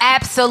still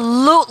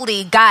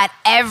absolutely got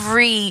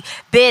every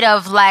bit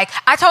of like,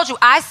 I told you,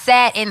 I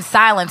sat in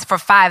silence for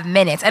 5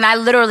 minutes and I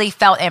literally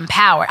felt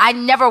empowered. I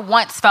never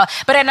once felt,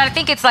 but and I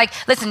think it's like,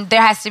 listen,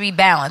 there has to be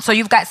balance. So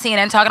you've got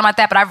CNN talking about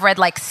that, but I've read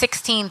like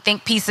 16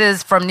 think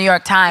pieces from New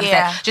York Times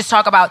that just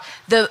talk about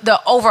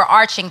the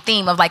overarching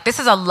theme of like, this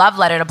is a love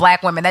letter to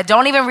black women that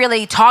don't even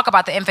really talk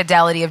about the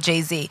infidelity of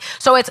Jay-Z.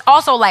 So it's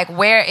also like,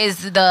 where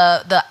is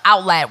the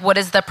outlet? What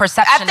is the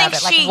perception of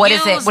it? Like, what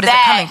is it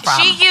coming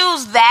from? She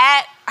used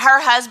that, her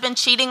husband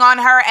cheating on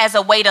her, as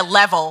a way to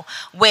level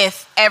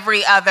with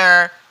every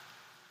other.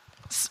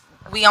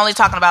 We only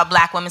talking about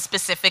black women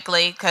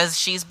specifically because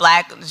she's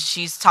black.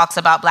 She talks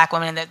about black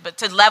women, but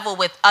to level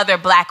with other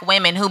black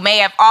women who may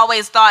have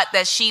always thought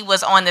that she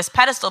was on this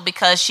pedestal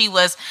because she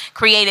was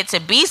created to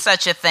be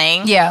such a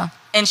thing. Yeah.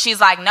 And she's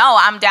like, no,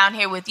 I'm down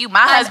here with you.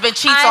 My husband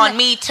cheats on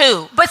me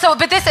too. But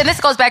this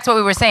goes back to what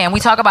we were saying.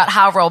 We talk about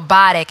how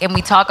robotic and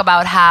we talk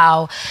about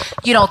how,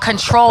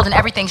 controlled and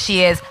everything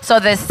she is. So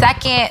the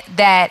second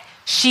that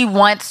she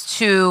wants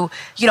to,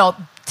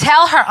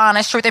 tell her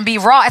honest truth and be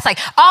raw, it's like,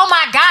 oh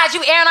my God,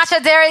 you airing out your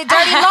dirty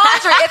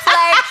laundry. It's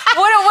like,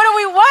 what do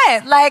we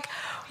want? Like,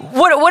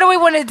 what do we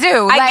want to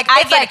do?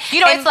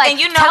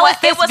 Tell us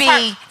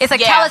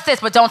this,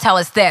 but don't tell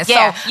us this.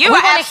 Yeah, so we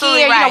want to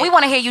hear, we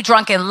want to hear you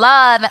drunk in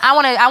love, and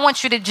I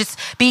want you to just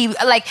be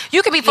like,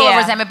 you can be full of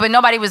resentment, but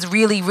nobody was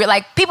really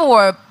like, people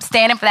were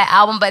standing for that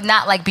album, but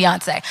not like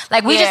Beyonce.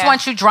 Like, we just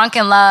want you drunk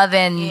in love,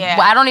 and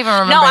I don't even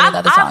remember any of the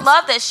other songs. I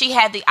love that she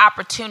had the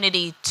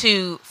opportunity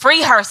to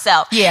free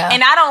herself. Yeah,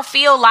 and I don't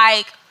feel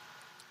like.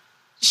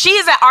 She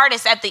is an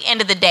artist at the end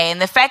of the day, and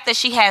the fact that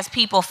she has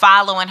people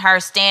following her,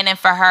 standing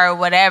for her,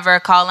 whatever,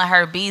 calling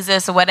her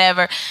Beezus or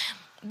whatever,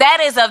 that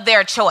is of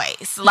their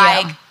choice.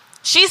 Like,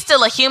 she's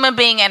still a human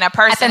being and a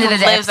person who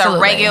lives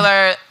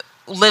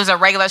a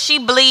regular. She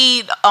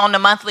bleed on the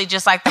monthly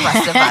just like the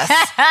rest of us.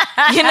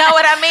 You know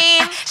what I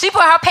mean? She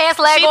put her pants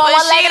leg on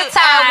one leg at a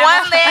time.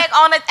 One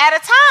leg at a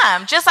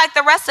time, just like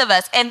the rest of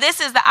us. And this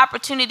is the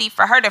opportunity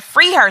for her to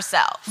free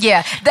herself.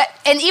 Yeah.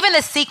 And even the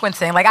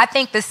sequencing. Like, I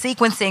think the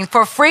sequencing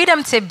for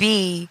Freedom to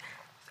be,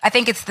 I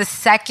think it's the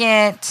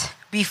second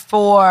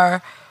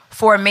before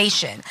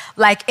Formation.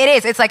 Like, it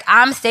is. It's like,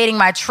 I'm stating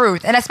my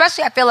truth. And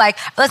especially, I feel like,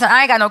 listen,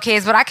 I ain't got no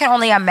kids, but I can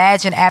only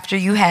imagine after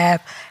you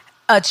have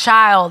a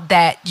child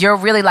that you're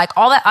really like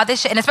all that other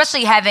shit, and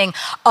especially having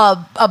a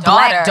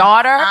black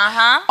daughter,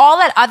 all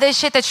that other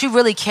shit that you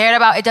really cared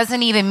about, it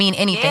doesn't even mean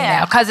anything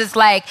now, because it's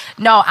like,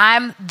 no,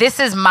 this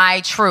is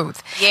my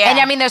truth. And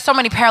I mean, there's so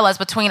many parallels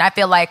between, I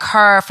feel like,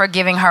 her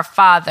forgiving her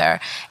father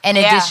in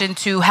addition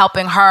to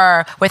helping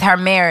her with her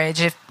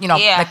marriage, if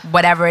like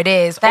whatever it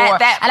is,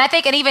 and I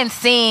think, and even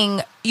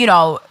seeing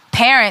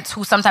parents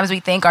who sometimes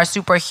we think are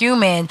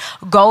superhuman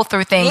go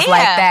through things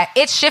like that.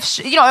 It shifts,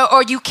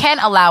 or you can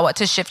allow it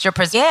to shift your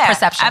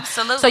perception.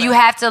 Absolutely. So you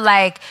have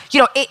to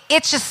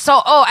it's just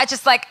so, I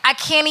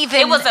can't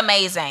even. It was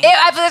amazing.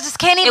 I just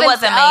can't even. It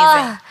was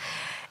amazing.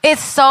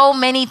 It's so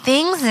many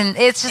things, and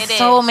it's just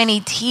so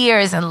many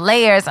tiers and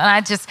layers. And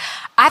I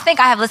think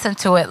I have listened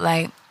to it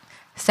like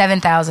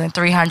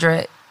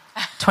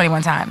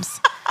 7,321 times.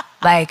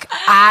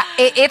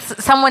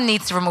 It's someone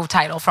needs to remove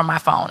Tidal from my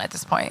phone at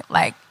this point.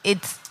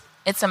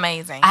 It's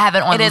amazing. I have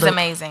it on It is loop.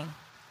 amazing.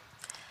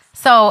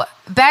 So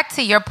back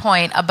to your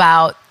point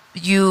about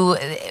you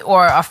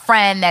or a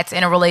friend that's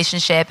in a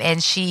relationship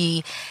and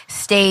she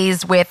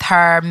stays with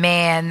her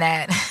man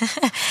that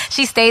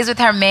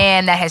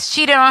has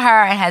cheated on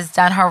her and has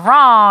done her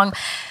wrong.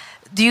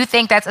 Do you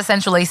think that's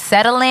essentially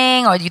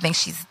settling, or do you think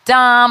she's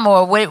dumb,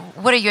 or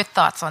what are your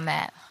thoughts on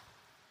that?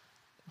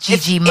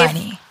 GG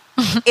money.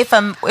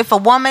 If a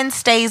woman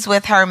stays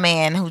with her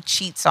man who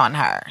cheats on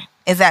her,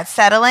 is that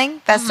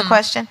settling? That's the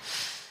question.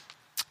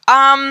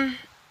 No,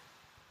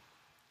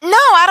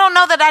 I don't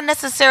know that I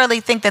necessarily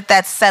think that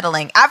that's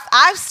settling.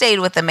 I've stayed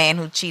with a man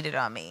who cheated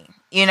on me.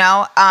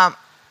 I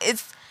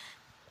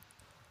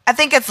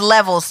think it's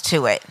levels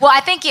to it. Well, I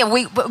think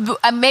we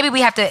maybe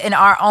we have to, in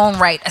our own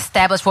right,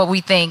 establish what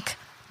we think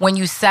when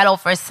you settle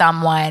for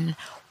someone,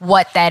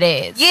 what that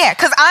is. Yeah,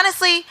 because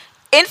honestly,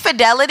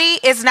 infidelity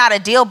is not a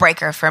deal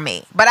breaker for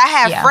me. But I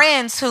have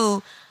friends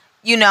who,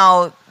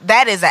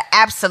 that is an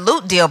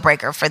absolute deal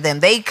breaker for them.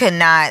 They could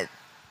not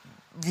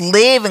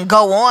live and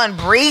go on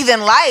breathing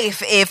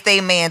life if they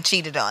man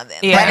cheated on them.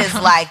 That is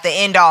like the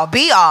end all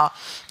be all.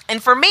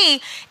 And for me,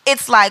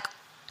 it's like,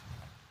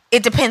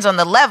 it depends on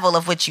the level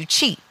of which you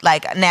cheat.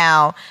 Like,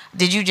 now,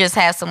 did you just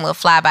have some little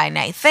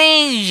fly-by-night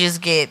thing? You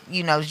just get,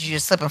 you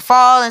just slip and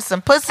fall in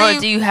some pussy? Or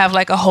do you have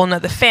like a whole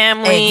nother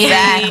family?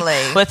 Exactly.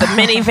 With a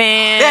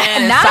minivan.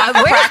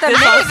 Where's the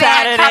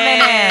minivan coming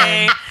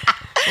in?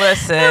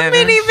 Listen.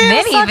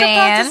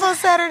 Minivan on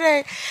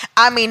Saturday.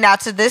 I mean,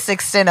 not to this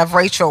extent of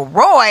Rachel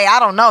Roy. I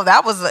don't know.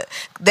 That was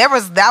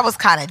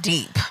kind of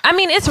deep. I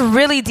mean, it's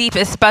really deep,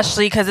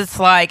 especially because it's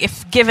like,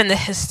 if given the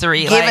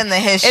history,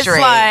 it's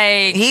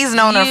like he's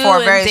known her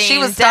for she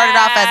was started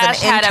off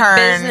as an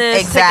intern.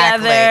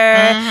 Exactly.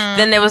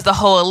 Then there was the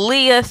whole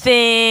Aaliyah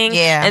thing.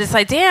 Yeah. And it's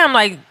like, damn,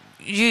 like,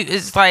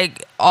 it's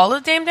like all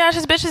of Dame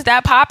Dash's bitches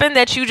that popping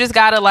that you just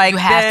gotta like. You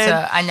have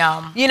to. I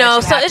know.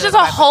 So it's just a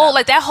whole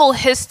like that whole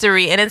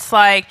history, and it's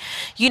like,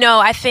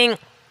 I think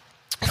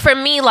for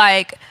me,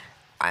 like,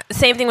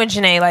 same thing with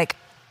Janae. Like,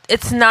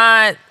 it's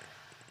not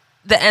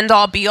the end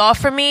all be all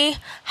for me.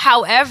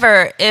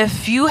 However,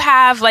 if you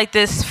have like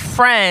this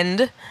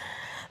friend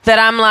that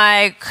I'm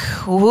like,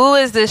 who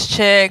is this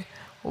chick?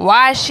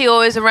 Why is she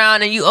always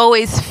around? And you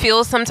always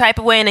feel some type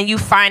of way, and then you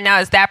find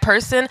out it's that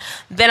person,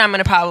 then I'm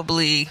gonna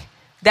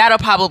that'll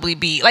probably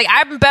be like,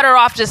 I'm better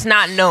off just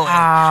not knowing.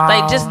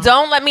 Like, just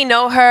don't let me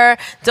know her,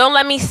 don't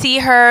let me see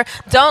her,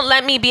 don't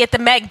let me be at the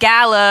Met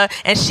Gala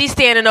and she's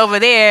standing over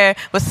there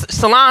with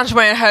Solange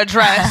wearing her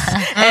dress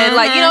and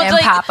like,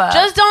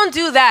 just don't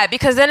do that,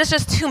 because then it's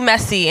just too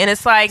messy, and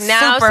it's like,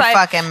 now super it's like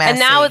fucking messy. And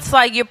now it's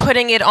like you're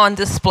putting it on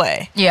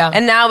display.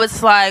 And now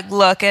it's like,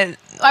 look at,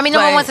 I mean,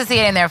 no one wants to see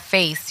it in their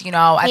face,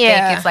 I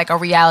think it's like a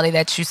reality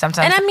that you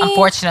sometimes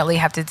unfortunately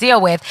have to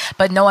deal with,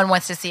 but no one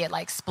wants to see it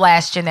like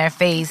splashed in their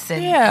face,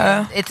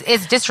 and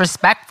it's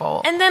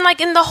disrespectful. And then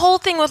like in the whole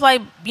thing with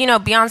like,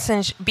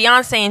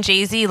 Beyonce and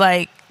Jay-Z,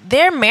 like,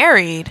 they're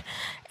married.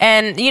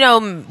 And,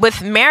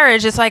 with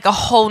marriage, it's like a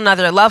whole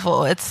nother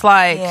level. It's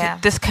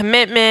like this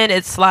commitment.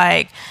 It's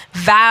like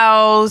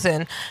vows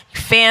and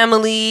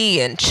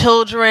family and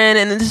children.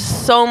 And there's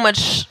so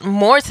much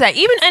more to that.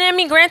 And I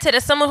mean, granted,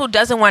 as someone who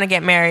doesn't want to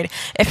get married,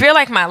 if you're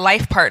like my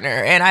life partner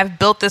and I've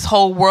built this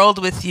whole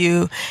world with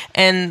you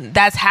and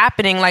that's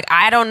happening, like,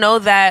 I don't know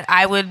that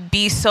I would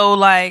be so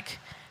like...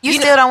 You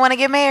still don't want to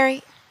get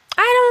married?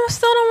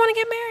 Still don't want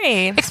to get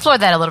married. Explore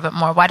that a little bit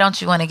more. Why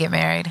don't you want to get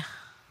married?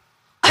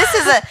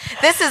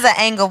 This is an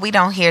angle we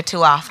don't hear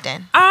too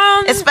often,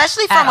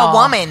 especially from a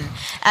woman.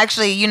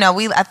 Actually,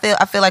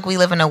 I feel like we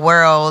live in a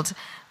world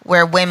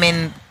where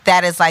women,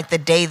 that is like the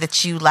day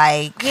that you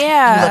like you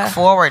look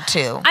forward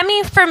to. I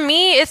mean, for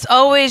me, it's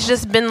always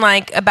just been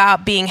like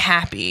about being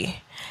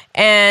happy.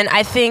 And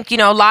I think,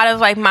 a lot of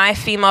like my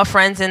female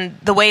friends and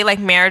the way like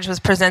marriage was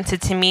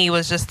presented to me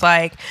was just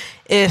like,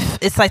 if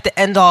it's like the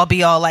end all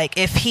be all, like,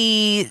 if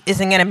he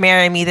isn't going to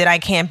marry me, then I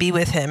can't be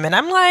with him. And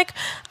I'm like,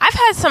 I've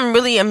had some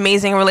really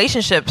amazing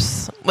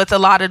relationships with a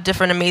lot of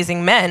different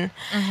amazing men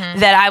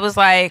that I was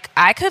like,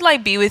 I could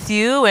like be with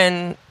you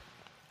and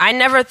I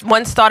never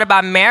once thought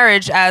about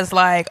marriage as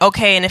like,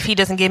 okay, and if he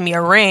doesn't give me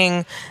a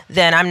ring,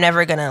 then I'm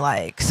never gonna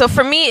like. So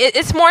for me,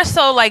 it's more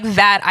so like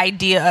that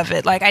idea of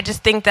it. Like, I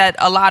just think that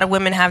a lot of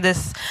women have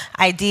this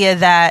idea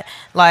that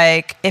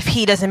like, if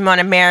he doesn't want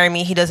to marry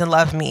me, he doesn't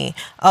love me.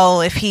 Oh,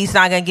 if he's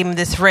not gonna give me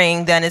this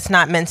ring, then it's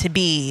not meant to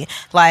be.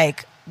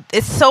 Like,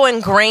 it's so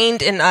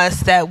ingrained in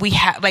us that we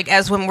have, like,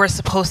 as when we're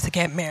supposed to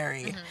get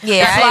married.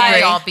 Yeah, it's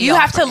I like, agree. you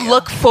have to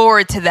look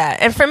forward to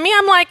that. And for me,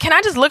 I'm like, can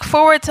I just look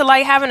forward to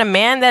like having a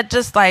man that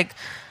just like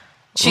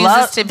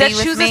chooses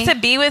to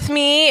be with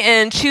me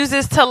and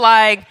chooses to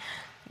like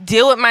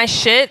deal with my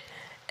shit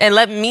and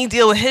let me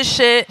deal with his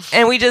shit,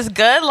 and we just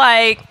good?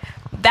 Like,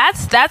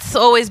 that's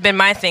always been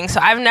my thing. So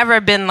I've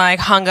never been like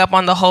hung up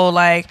on the whole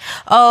like,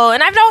 oh,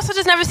 and I've also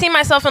just never seen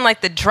myself in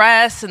like the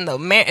dress and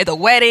the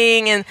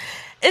wedding, and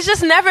it's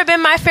just never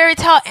been my fairy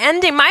tale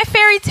ending. My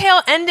fairy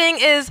tale ending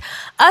is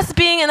us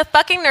being in a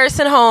fucking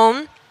nursing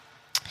home,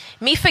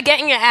 me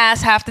forgetting your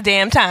ass half the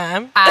damn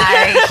time.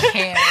 I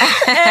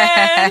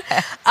can't.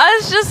 And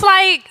us just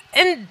like,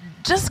 and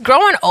just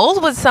growing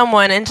old with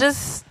someone and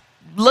just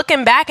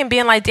looking back and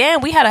being like, damn,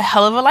 we had a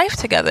hell of a life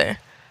together.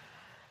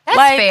 That's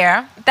like,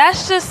 fair.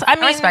 That's just, I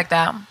mean, I respect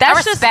that.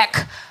 That's I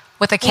respect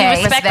with a K.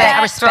 You respect that?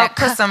 I respect.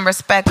 Put some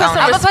respect on some it.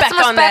 I'm gonna put respect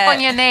some on respect that.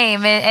 on your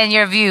name and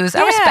your views.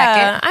 I yeah. respect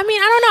it. I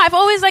mean, I don't know. I've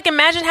always like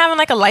imagined having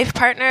like a life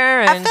partner.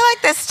 And I feel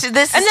like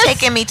this is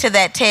taking me to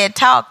that TED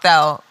Talk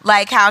though,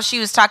 like how she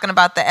was talking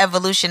about the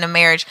evolution of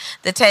marriage.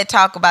 The TED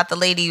Talk about the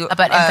lady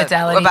About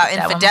infidelity.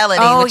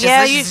 Oh, which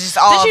yeah, is just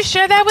all did you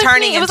share that with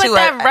turning me? It was into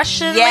like that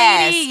Russian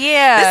yes. lady.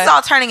 Yeah, this is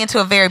all turning into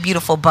a very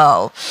beautiful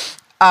bow.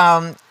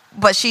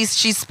 But she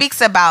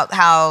speaks about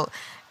how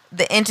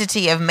the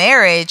entity of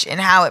marriage and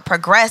how it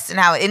progressed and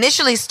how it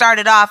initially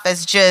started off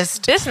as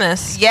just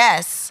business.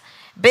 Yes,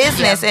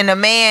 business, and a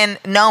man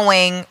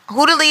knowing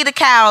who to lead the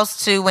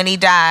cows to when he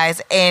dies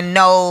and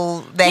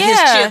know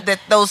that that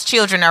those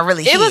children are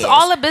really his. It was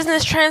all a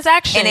business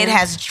transaction. And it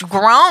has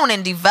grown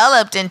and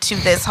developed into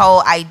this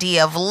whole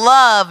idea of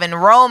love and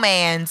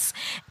romance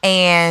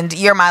and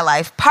you're my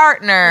life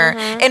partner,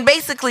 and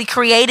basically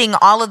creating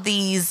all of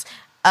these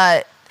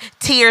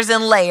tiers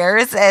and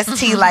layers, as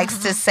T likes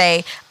to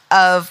say,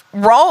 of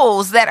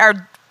roles that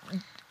are,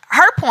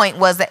 her point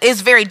was that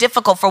it's very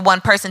difficult for one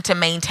person to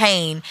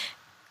maintain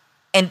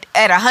and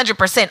at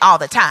 100% all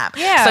the time.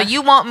 Yeah. So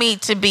you want me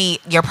to be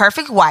your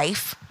perfect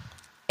wife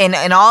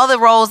and all the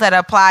roles that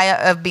apply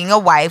of being a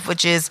wife,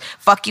 which is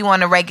fuck you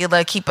on a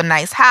regular, keep a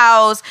nice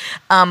house,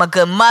 a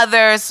good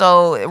mother,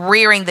 so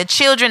rearing the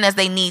children as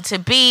they need to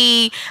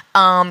be.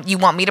 You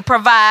want me to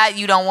provide.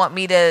 You don't want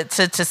me to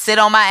sit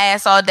on my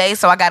ass all day,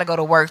 so I got to go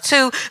to work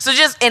too. So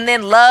and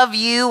then love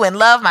you and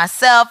love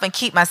myself and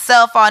keep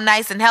myself all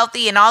nice and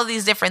healthy and all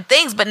these different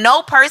things. But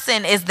no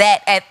person is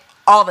that at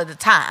all of the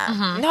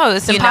time. No,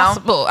 it's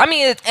impossible. I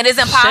mean, it is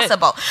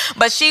impossible. Shit.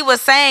 But she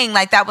was saying,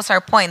 like, that was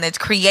her point, that's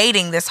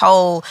creating this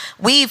whole,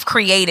 we've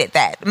created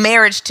that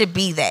marriage to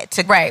be that.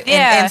 Right.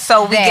 Yeah. And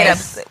so we get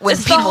when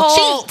it's people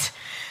cheat,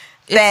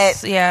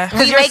 that we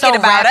make it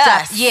about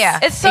us. Yeah.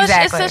 It's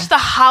such the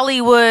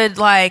Hollywood,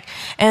 like,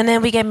 and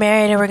then we get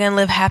married and we're going to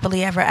live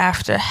happily ever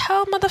after.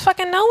 Hell,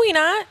 motherfucking no, we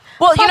not.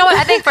 Well, you know what?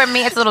 I think for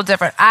me, it's a little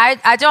different.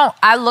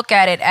 I look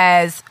at it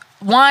as,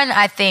 one,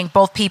 I think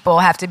both people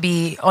have to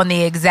be on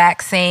the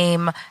exact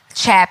same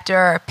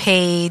chapter,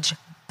 page,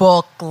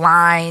 book,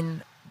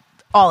 line,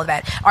 all of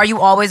that. Are you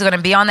always going to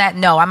be on that?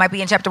 No. I might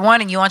be in chapter 1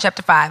 and you on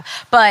chapter 5.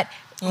 But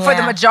for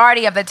the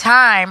majority of the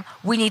time,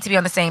 we need to be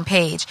on the same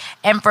page.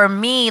 And for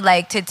me,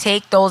 like, to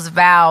take those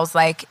vows,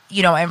 like,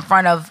 you know, in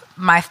front of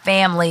my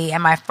family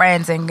and my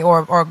friends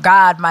or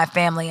God, my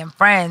family and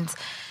friends,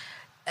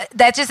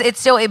 that just,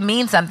 it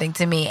means something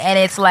to me. And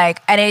it's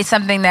like, and it's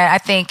something that I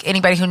think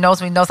anybody who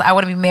knows me knows I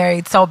want to be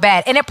married so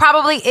bad. And it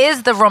probably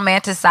is the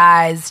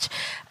romanticized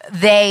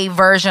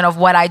version of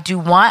what I do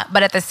want.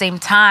 But at the same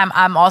time,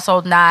 I'm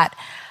also not,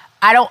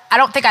 I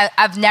don't think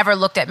I've never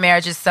looked at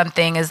marriage as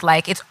something as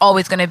like, it's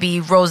always going to be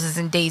roses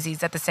and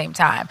daisies at the same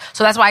time.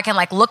 So that's why I can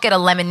like look at a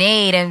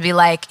lemonade and be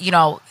like, you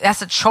know,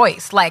 that's a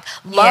choice. Like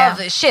love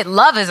is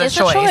a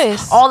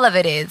choice. All of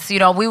it is, you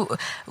know,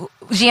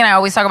 G and I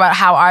always talk about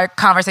how our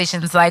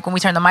conversations, like when we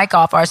turn the mic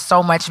off, are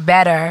so much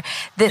better.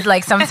 That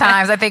like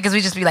sometimes I think because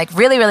we just be like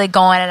really, really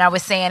going. And I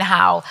was saying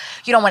how,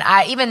 you know, when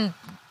I even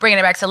bringing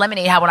it back to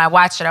Lemonade, how when I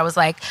watched it, I was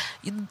like,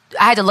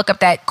 I had to look up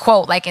that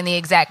quote like in the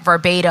exact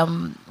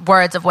verbatim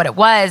words of what it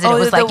was. And it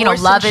was like, you know,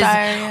 love is,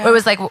 it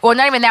was like, well,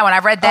 not even that one. I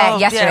read that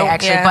yesterday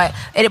actually, but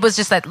it was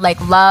just that like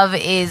love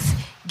is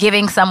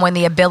giving someone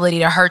the ability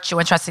to hurt you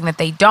and trusting that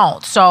they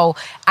don't. So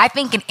I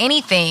think in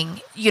anything,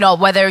 you know,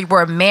 whether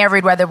we're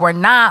married, whether we're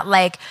not,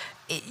 like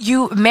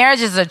marriage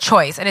is a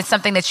choice and it's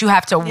something that you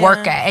have to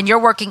work at, and you're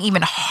working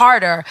even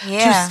harder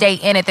to stay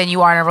in it than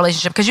you are in a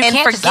relationship because you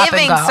can't just up and go.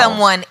 And forgiving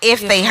someone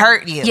if they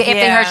hurt you. Yeah, if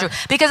they hurt you.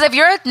 Because if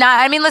you're not,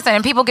 I mean, listen,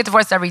 and people get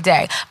divorced every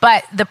day,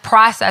 but the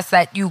process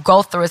that you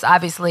go through is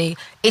obviously,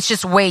 it's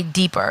just way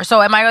deeper.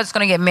 So am I just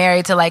going to get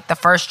married to like the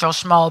first Joe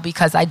Schmo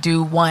because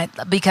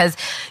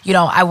you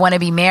know, I want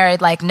to be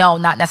married? Like, no,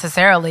 not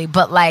necessarily.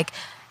 But like,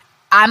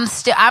 I'm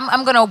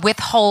gonna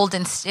withhold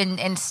and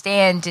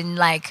stand and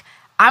like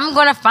I'm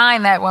gonna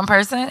find that one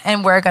person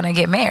and we're gonna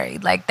get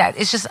married. Like that.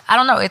 It's just I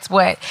don't know. It's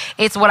what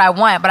I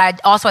want. But I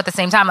also at the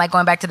same time like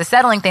going back to the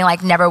settling thing.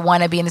 Like never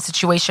want to be in a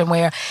situation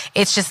where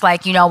it's just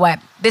like you know what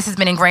this has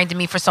been ingrained in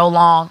me for so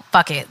long.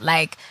 Fuck it.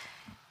 Like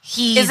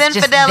he's is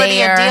infidelity just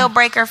there. a deal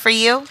breaker for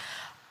you?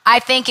 I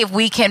think if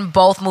we can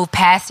both move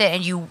past it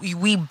and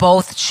we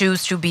both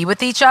choose to be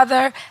with each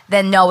other,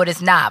 then no, it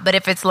is not. But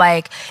if it's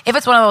one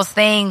of those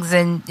things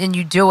and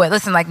you do it,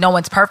 listen, like no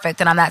one's perfect.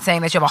 And I'm not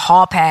saying that you have a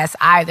hall pass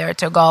either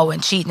to go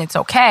and cheat and it's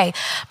okay.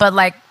 But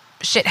like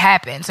shit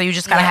happens. So you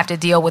just gotta have to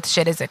deal with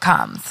shit as it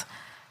comes.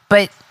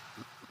 But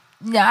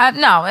yeah,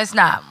 no, it's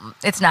not.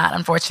 It's not,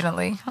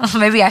 unfortunately.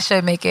 Maybe I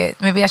should make it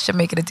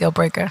a deal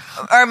breaker.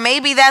 Or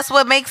maybe that's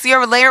what makes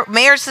your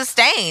marriage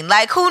sustain.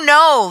 Like, who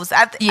knows?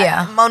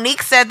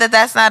 Monique said that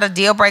that's not a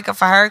deal breaker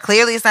for her.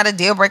 Clearly, it's not a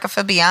deal breaker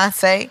for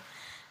Beyonce.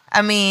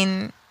 I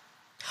mean...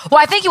 Well,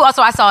 I think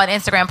I saw an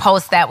Instagram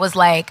post that was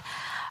like,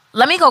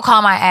 let me go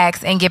call my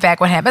ex and get back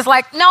with him. It's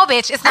like, no,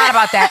 bitch, it's not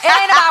about that. It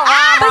ain't about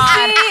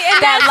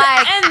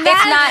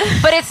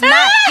but it's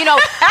not, you know,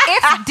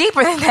 it's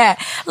deeper than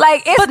that.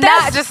 Like, it's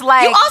not just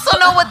like... You also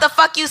know what the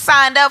fuck you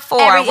signed up for.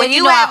 When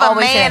you have a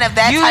man of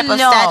that type of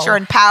stature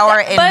and power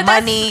and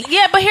money.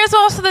 Yeah, but here's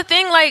also the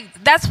thing,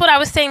 like, that's what I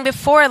was saying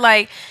before.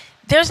 Like,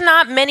 there's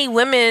not many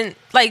women,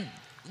 like,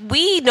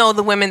 we know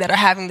the women that are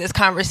having this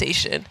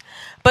conversation.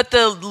 But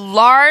the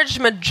large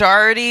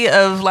majority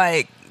of,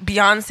 like,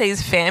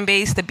 Beyonce's fan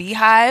base, the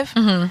Beehive,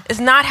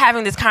 is not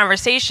having this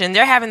conversation.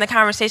 They're having the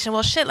conversation,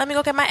 well, shit, let me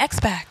go get my ex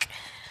back.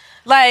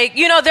 Like,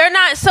 you know, they're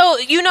not, so,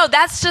 you know,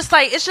 that's just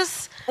like, it's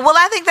just... Well,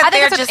 I think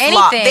they're just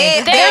lost. They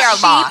are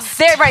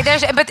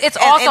lost. But it's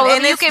also...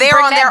 And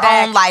they're on their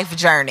own life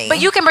journey.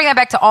 But you can bring that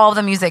back to all of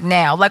the music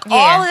now. Like,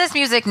 all of this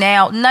music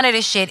now, none of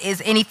this shit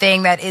is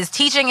anything that is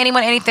teaching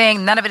anyone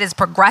anything. None of it is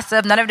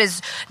progressive. None of it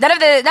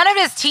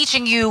is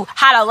teaching you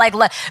how to, like...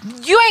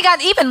 You ain't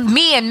got... Even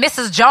me and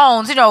Mrs.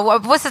 Jones, you know,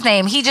 what's his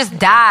name? He just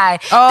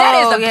died.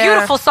 That is a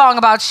beautiful song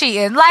about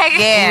cheating. Like, you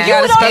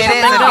don't even know. It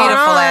is a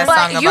beautiful ass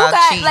song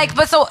about cheating. Like,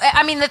 but so,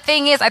 I mean, the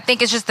thing is, I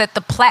think it's just that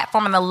the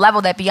platform and the level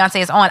that Beyonce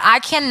is on, I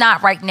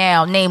cannot right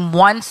now name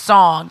one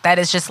song that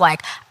is just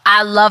like,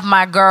 I love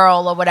my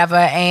girl or whatever,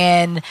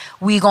 and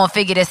we gonna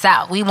figure this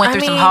out. We went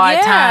through some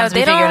hard times. We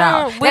figured it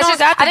out. We don't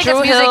got the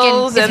Drew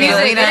Hills and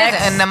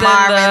the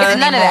Marvin. It's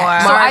none of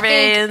that. So I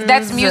think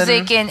that's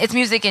music, and it's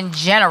music in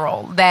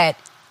general that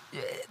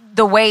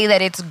the way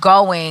that it's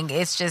going,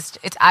 it's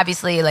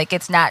obviously like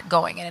it's not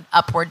going in an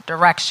upward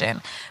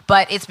direction,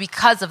 but it's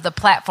because of the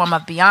platform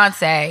of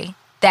Beyonce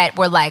that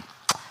we're like,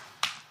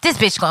 this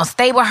bitch gonna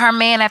stay with her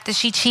man after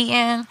she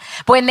cheating.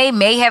 When they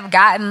may have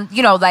gotten,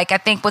 you know, like I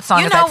think what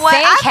song is that?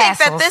 I think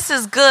that this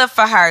is good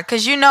for her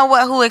because you know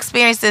what? Who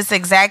experienced this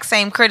exact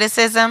same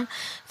criticism?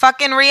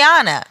 Fucking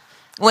Rihanna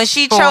when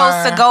she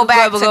chose to go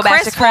back to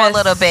Chris for a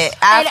little bit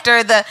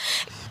after the.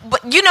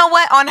 But you know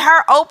what? On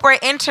her Oprah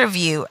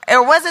interview,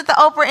 or was it the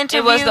Oprah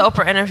interview? It was the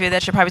Oprah interview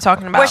that you're probably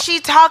talking about, where she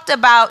talked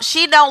about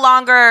she no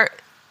longer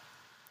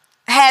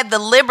had the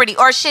liberty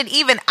or should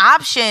even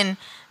option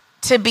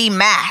to be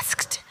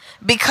masked.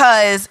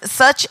 Because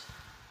such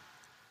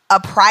a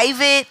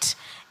private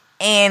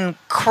and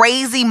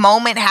crazy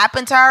moment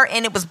happened to her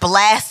and it was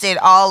blasted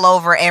all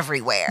over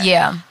everywhere.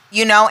 Yeah.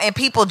 You know, and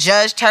people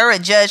judged her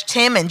and judged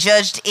him and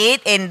judged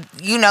it. And,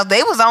 you know,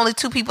 there was only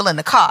 2 people in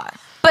the car.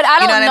 But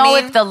I don't know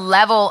if the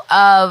level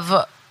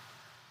of...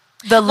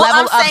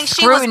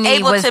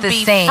 scrutiny was the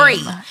same.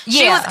 Free.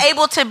 She was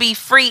able to be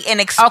free and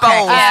exposed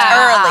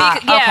early.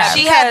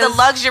 She had the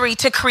luxury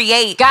to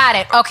create. Got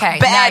it. Okay.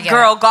 Bad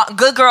girl,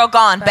 good girl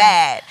gone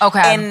bad.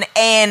 Okay.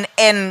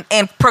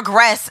 And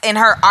progress in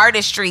her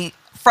artistry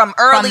from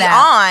early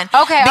on.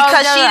 Okay.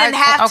 Because she didn't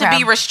have to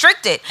be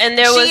restricted. And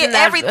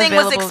everything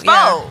was exposed.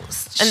 Yeah.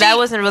 And that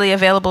wasn't really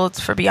available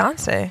for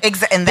Beyonce.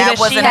 And that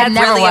wasn't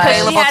really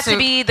available. She had to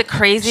be the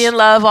crazy in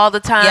love all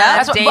the time.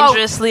 Yeah.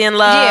 Dangerously in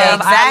love. Yeah,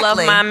 exactly. I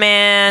love my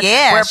man.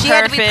 Yeah. We're perfect.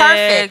 Had to be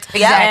perfect.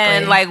 Exactly.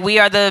 And like we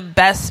are the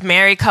best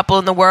married couple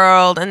in the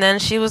world. And then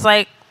she was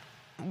like,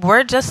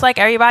 we're just like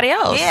everybody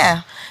else.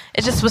 Yeah.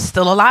 It just was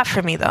still a lot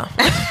for me though.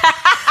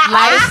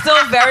 I was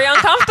still very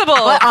uncomfortable.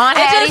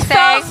 It just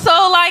felt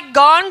so like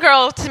Gone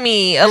Girl to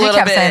me a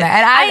little bit. Saying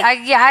that.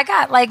 And I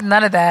got like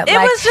none of that. It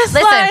was just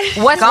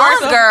what's Gone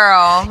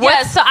Girl?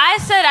 Yeah, so I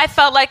said I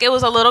felt like it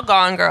was a little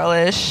Gone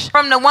Girl-ish.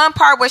 From the one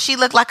part where she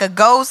looked like a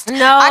ghost. No,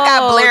 I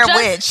got Blair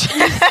Witch.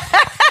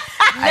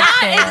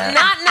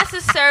 Not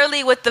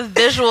necessarily with the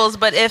visuals,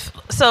 but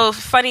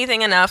funny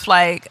thing enough,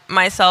 like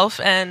myself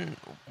and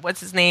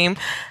what's his name.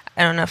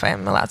 I don't know if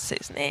I'm allowed to say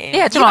his name.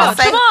 Yeah, Jamal.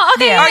 Okay.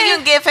 Yeah. Or you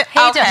can give it.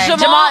 Okay.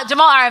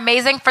 Jamal, our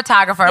amazing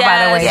photographer,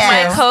 by the way.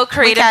 Yes. My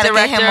co-creative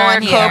director,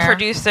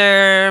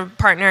 co-producer,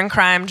 partner in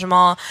crime,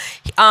 Jamal.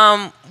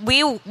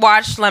 We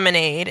watched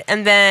Lemonade,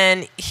 and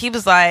then he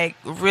was like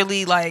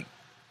really like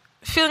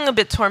feeling a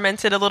bit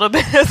tormented a little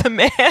bit as a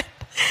man.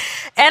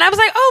 And I was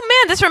like, oh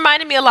man, this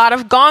reminded me a lot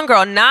of Gone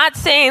Girl. Not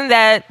saying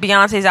that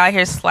Beyonce's out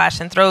here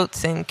slashing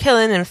throats and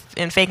killing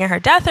and faking her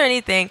death or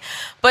anything,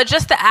 but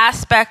just the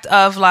aspect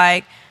of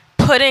like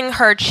putting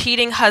her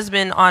cheating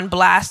husband on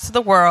blast to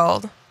the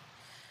world,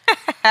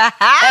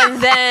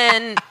 and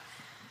then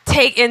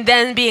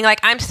being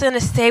like, I'm still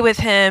gonna stay with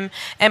him,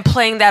 and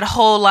playing that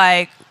whole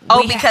like.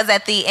 Because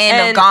at the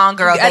end of Gone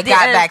Girl, they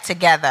got back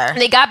together.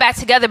 They got back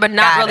together, but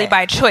not really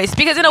by choice.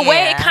 Because in a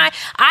way, it kind.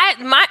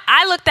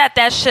 I looked at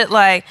that shit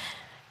like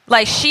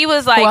she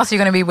was like. Who else are you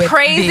gonna be with?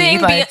 Praising.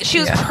 She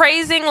was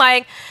praising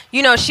like,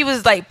 you know, she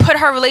was like put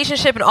her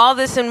relationship and all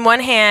this in one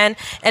hand,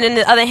 and in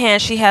the other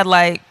hand she had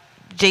like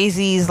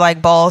Jay-Z's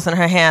like balls in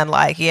her hand,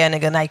 like, yeah,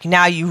 nigga, like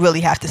now you really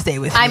have to stay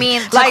with me. I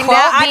mean, like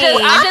now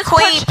I'm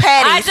Queen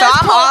Petty, so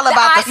I'm all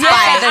about the spice.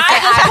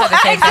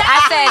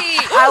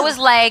 I was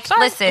like,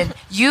 listen,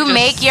 you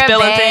make your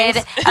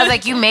bed. I was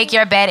like, you make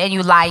your bed and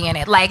you lie in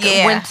it. Like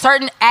when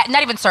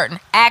not even certain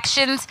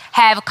actions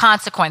have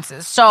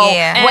consequences. So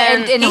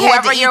when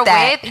whoever you're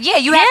with, you have to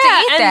eat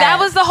that. And that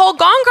was the whole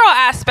Gone Girl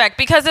aspect,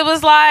 because it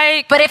was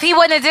like, but if he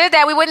wouldn't have did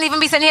that, we wouldn't even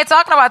be sitting here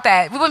talking about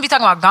that. We wouldn't be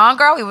talking about Gone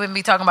Girl. We wouldn't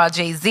be talking about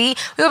Jay-Z.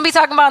 We wouldn't be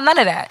talking about none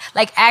of that.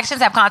 Like,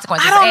 actions have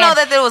consequences. I don't know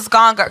that there was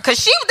Gone Girl,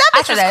 because that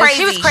bitch was crazy.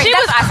 She was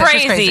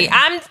crazy.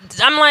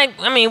 I'm like,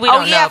 I mean, we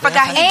don't know. I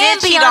forgot he did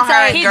cheat on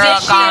her. He did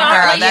cheat on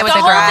her. The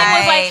whole thing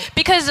was like,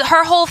 because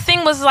her whole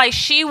thing was like,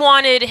 she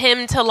wanted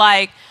him to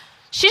like,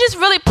 she just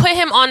really put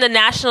him on the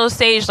national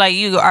stage like,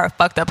 you are a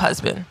fucked up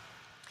husband.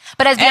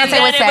 But as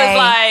Beyonce would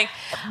say,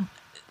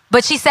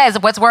 but she says,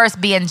 what's worse,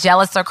 being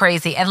jealous or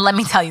crazy? And let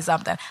me tell you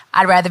something.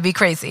 I'd rather be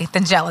crazy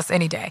than jealous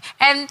any day.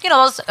 And, you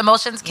know, those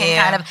emotions can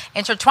kind of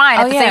intertwine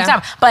at the same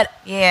time. But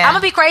I'm going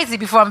to be crazy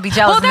before I'm going to be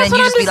jealous. Well, and then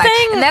you just be like,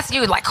 and that's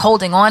you like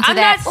holding on to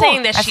that. I'm not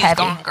saying that she's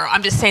Gone Girl.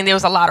 I'm just saying there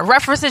was a lot of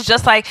references,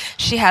 just like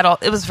she had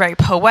it was very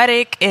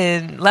poetic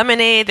in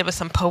Lemonade. There was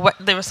some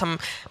poetry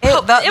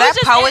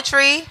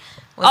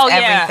was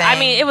everything. I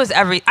mean, it was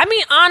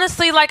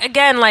honestly, like,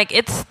 again, like,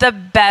 it's the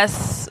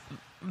best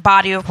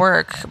body of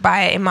work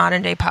by a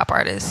modern day pop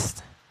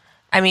artist.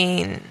 I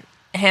mean,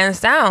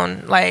 hands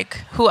down. Like,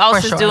 who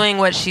else is doing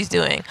what she's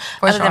doing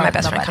other than my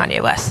best friend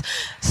Kanye West?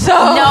 So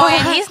no,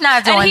 and he's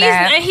not doing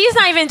that. And he's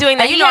not even doing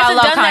that. And you know, I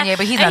love Kanye,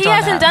 but he's not doing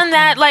that. He hasn't done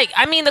that. Like,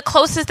 I mean, the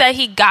closest that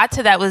he got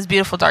to that was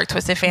Beautiful Dark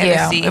Twisted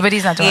Fantasy. Yeah, but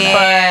he's not doing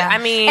that. But I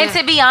mean, and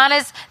to be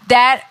honest,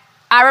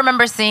 I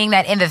remember seeing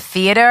that in the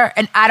theater,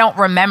 and I don't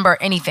remember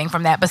anything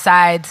from that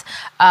besides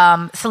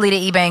Salida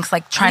Ebanks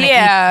like trying to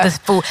eat this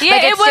food. Yeah,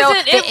 like, it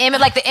wasn't.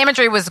 The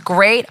imagery was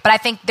great, but I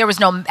think there was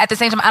no. At the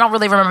same time, I don't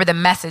really remember the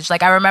message.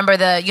 Like, I remember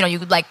you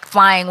like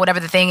flying whatever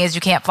the thing is.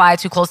 You can't fly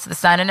too close to the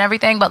sun and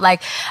everything. But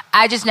like,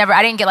 I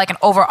didn't get like an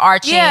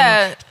overarching.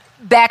 Yeah.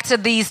 Back to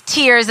these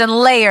tiers and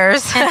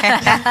layers. No, it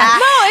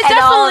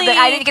definitely.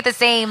 I didn't get the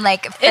same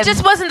like. It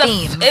just wasn't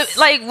themes.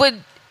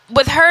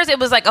 With hers, it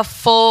was like a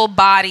full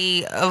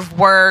body of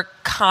work,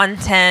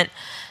 content,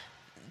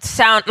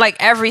 sound, like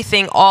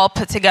everything all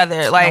put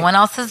together. Like, no one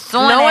else is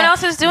doing that. No one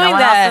else is doing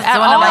that at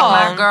all.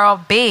 Like my girl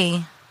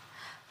B.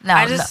 No,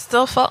 I just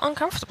still felt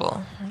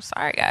uncomfortable. I'm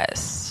sorry,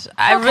 guys.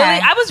 I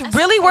was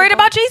really worried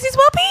about Jay-Z's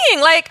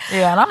well-being. Like,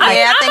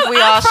 I think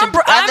we all should.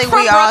 I think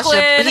we all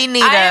should. He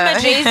need. I am a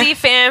Jay-Z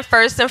fan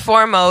first and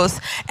foremost,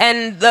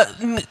 and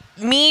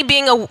me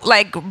being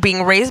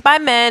being raised by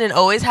men and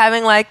always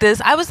having like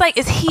this, I was like,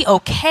 is he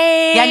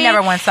okay? Yeah, I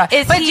never once saw.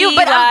 But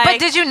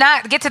did you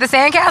not get to the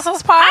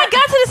sandcastles part? I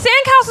got to the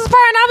sandcastles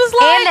part, and I was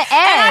like, in the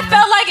end. And I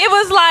felt like it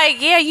was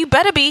like, yeah, you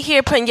better be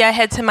here putting your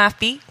head to my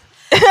feet.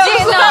 But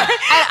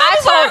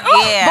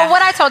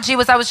what I told G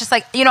was, I was just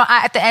like, you know,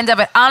 at the end of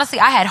it, honestly,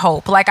 I had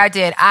hope. Like, I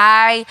did.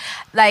 I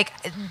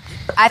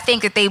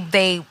think that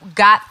they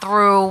got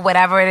through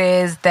whatever it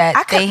is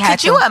that they had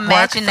to work through. Could you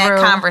imagine that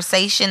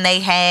conversation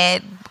they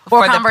had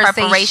for the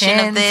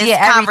preparation of this?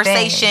 Yeah,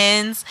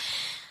 conversations.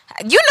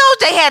 You know,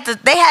 they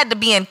had to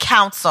be in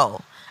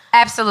council.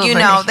 Absolutely. You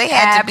know, they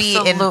had to be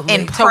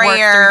in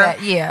prayer.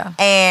 Yeah.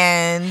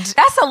 And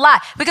that's a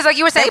lot. Because like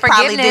you were saying, they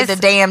probably did the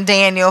damn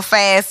Daniel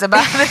fast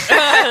about it.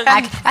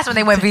 That's when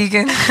they went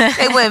vegan.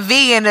 They went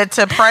vegan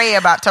to pray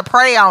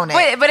on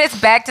it. But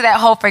it's back to that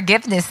whole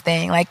forgiveness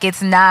thing. Like,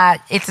 it's not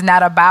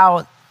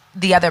about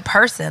the other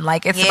person.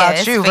 Like, it's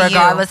about you,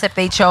 regardless if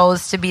they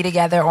chose to be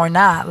together or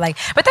not. Like,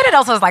 but then it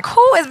also is like,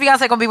 who is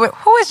Beyonce gonna be with?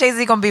 Who is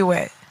Jay-Z gonna be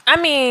with? I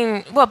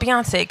mean, well,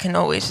 Beyonce can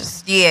always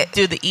just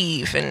do the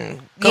Eve and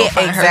go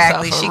find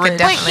exactly. herself. She could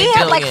definitely he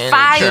had like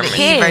 5 kids.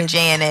 Eve or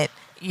Janet.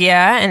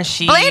 Yeah, and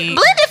she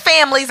blended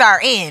families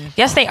are in.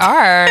 Yes, they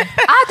are.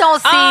 I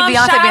don't see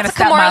Beyonce being a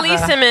stepmother. Kamora Lee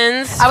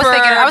Simmons. I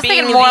was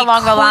thinking more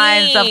along the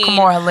lines of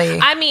Kamora Lee.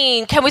 I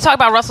mean, can we talk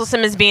about Russell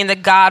Simmons being the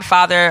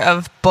godfather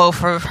of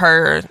both of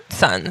her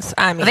sons?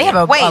 I mean, they have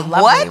a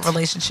lovely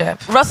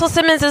relationship. Russell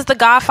Simmons is the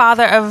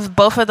godfather of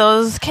both of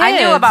those kids. I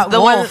knew about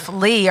Wolf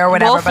Lee or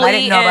whatever, but I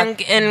didn't know about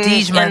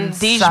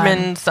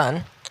Deejman's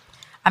son.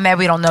 I mean,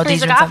 we don't know Deejman's son. He's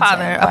the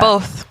godfather of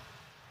both.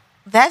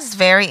 That's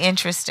very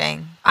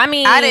interesting. I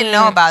mean, I didn't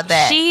know about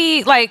that.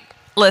 She figured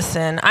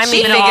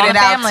it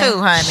out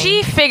too, honey.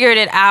 She figured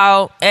it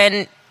out,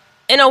 and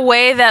in a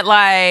way that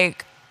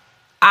like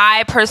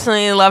I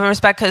personally love and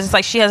respect, because it's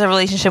like she has a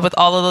relationship with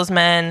all of those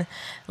men.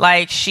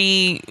 Like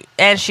she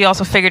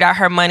also figured out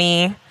her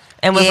money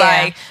and was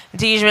like,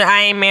 Deidre,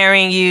 I ain't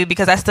marrying you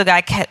because I still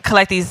got to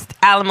collect these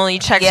alimony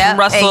checks from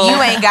Russell. And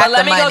you ain't got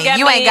the money.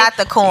 You ain't got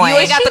the coin. You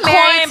ain't got the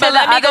coin, but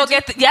let me go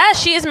get the... Yeah,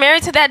 she is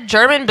married to that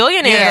German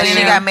billionaire. Yeah,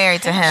 she got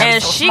married to him.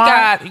 And so she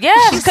smart. got... Yeah.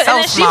 She's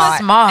so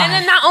smart. And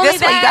then not only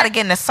That's why you got to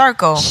get in the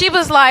circle. She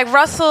was like,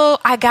 Russell,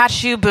 I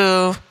got you,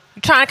 boo.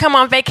 You trying to come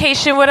on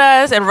vacation with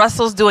us? And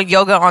Russell's doing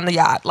yoga on the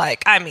yacht.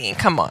 Like, I mean,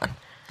 come on.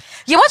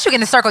 Yeah, once you get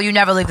in the circle, you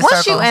never leave the circle.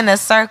 Once you in the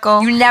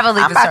circle, you never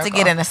leave the circle. I'm about to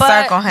get in the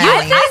circle, honey.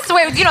 I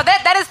swear,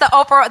 that is the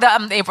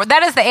Oprah, April.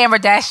 That is the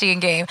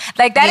Amber-Dashian game.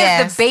 Like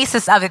that is the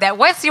basis of it. That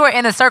once you are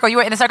in the circle, you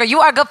are in the circle.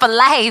 You are good for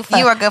life.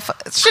 You are good for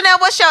Chanel.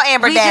 What's your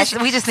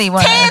Amber-Dashian? We just need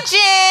one.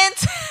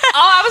 Tangent.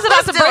 I was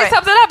about to bring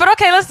something up, but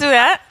okay, let's do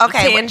that.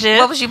 Okay, tangent.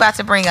 What was you about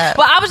to bring up?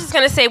 Well, I was just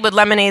gonna say with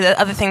Lemonade,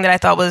 the other thing that I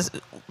thought was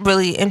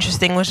really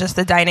interesting was just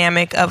the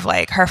dynamic of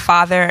like her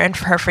father and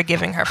her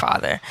forgiving her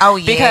father. Oh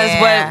yeah.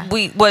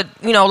 Because what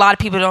a lot of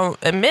people don't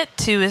admit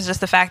to is just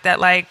the fact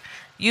that like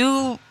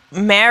you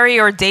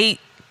marry or date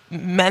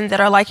men that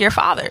are like your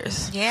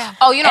fathers. Yeah.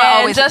 Oh,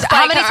 always. Just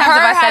how many times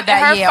have I said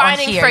that? Her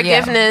finding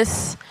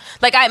forgiveness. Yeah.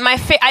 Like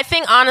I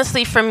think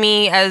honestly for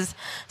me as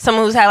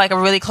someone who's had like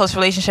a really close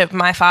relationship with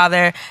my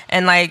father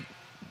and like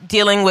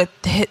dealing with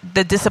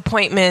the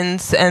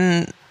disappointments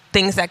and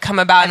things that come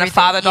about in a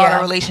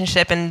father-daughter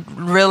relationship, and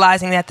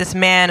realizing that this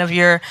man of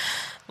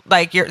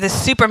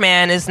this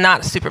Superman is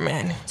not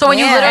Superman. So when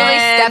you literally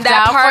stepped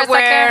that out part for a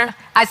second,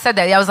 I said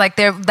that. I was like,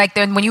 they're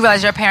when you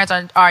realize your parents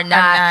are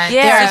not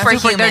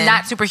superhuman. They're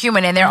not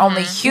superhuman, and they're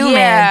only human.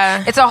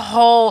 Yeah. It's a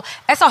whole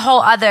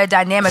other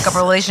dynamic of a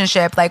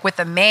relationship, like with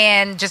a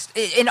man, just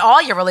in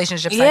all your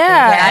relationships. Yeah,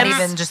 I think,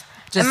 not even just.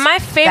 And my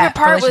favorite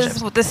part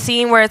was the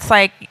scene where it's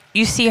like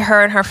you see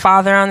her and her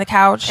father on the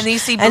couch, and then you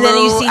see him and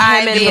Blue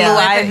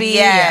Ivy.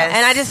 Yes.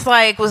 And I just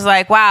was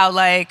like, wow,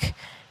 like,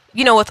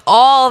 with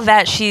all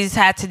that she's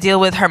had to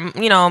deal with, her,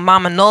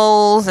 Mama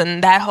Knowles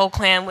and that whole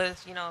clan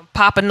with,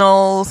 Papa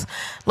Knowles,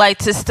 like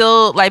to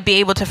still like be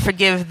able to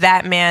forgive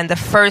that man, the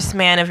first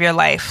man of your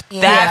life,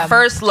 that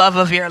first love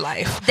of your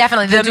life,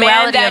 definitely the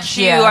man that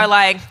you are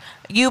like.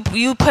 You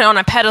put on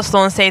a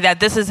pedestal and say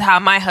that this is how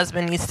my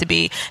husband needs to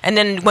be, and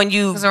then when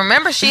you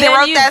remember she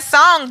wrote that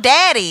song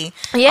Daddy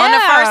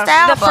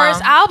on the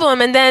first album,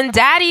 and then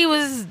Daddy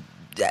was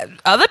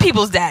other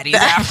people's daddies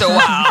after a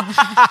while.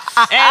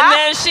 And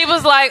then she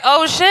was like,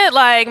 oh shit,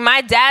 like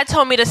my dad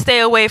told me to stay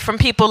away from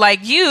people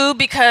like you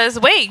because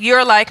wait,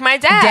 you're like my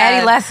dad.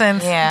 Daddy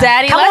lessons. Yeah.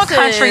 Daddy Come lessons.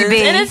 on, country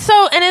B. And it's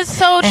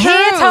so true.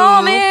 He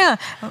told me. Yeah.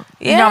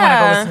 You don't want to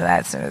go listen to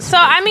that soon. So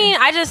I mean,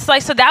 I just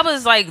like, so that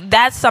was like,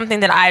 that's something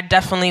that I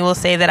definitely will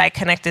say that I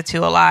connected to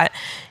a lot.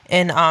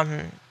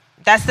 And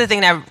that's the thing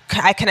that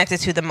I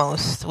connected to the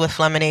most with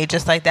Lemonade,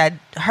 just like that,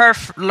 her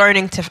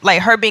learning to,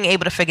 like her being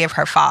able to forgive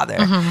her father.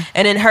 Mm-hmm.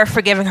 And in her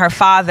forgiving her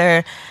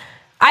father,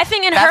 I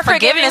think in her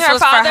forgiving her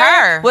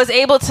father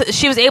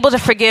she was able to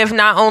forgive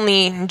not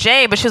only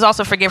Jay, but she was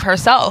also forgive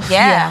herself.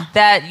 Yeah.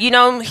 That,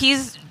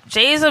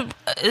 Jay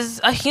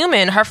is a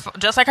human,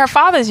 just like her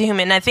father is a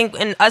human. And I think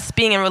in us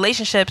being in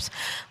relationships,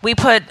 we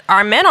put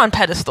our men on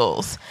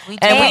pedestals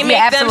and we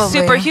make them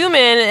superhuman.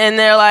 And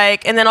they're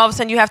like, and then all of a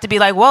sudden you have to be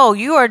like, whoa,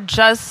 you're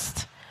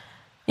just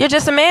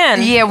a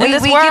man. Yeah, we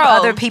give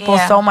other people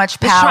so much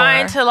power. Just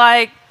trying to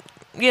like,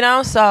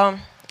 so.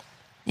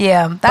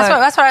 Yeah,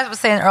 that's what I was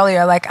saying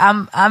earlier. Like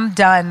I'm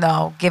done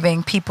though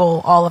giving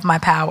people all of my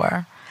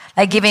power.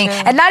 Like giving,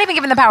 and not even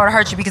giving the power to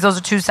hurt you, because those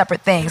are two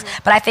separate things.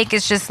 But I think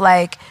it's just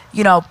like,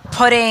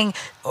 putting,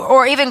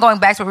 or even going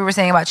back to what we were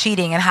saying about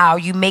cheating and how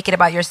you make it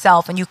about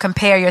yourself and you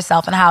compare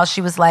yourself, and how she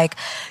was like,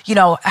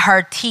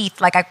 her teeth,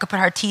 like I could put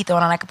her teeth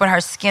on and I could put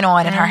her skin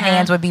on and her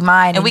hands would be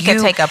mine. And we could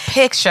take a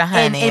picture,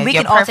 honey. And we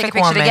can all take a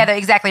picture together.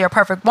 Exactly, you're a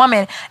perfect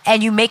woman.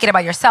 And you make it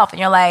about yourself. And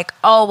you're like,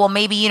 oh, well,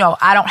 maybe,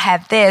 I don't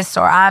have this,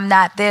 or I'm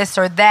not this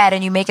or that.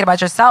 And you make it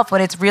about yourself,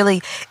 but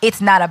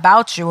it's not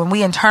about you. And we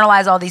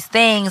internalize all these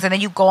things, and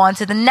then you go on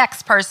to the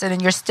next person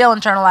and you're still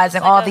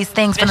internalizing all these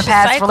things from the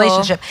past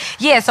relationship.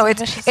 Yeah, so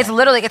it's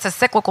literally, it's a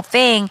cyclical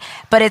thing,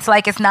 but it's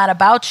like, it's not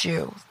about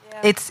you.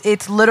 Yeah.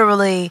 It's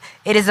literally,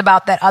 it is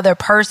about that other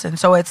person.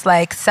 So it's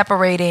like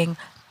separating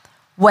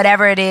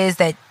whatever it is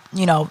that,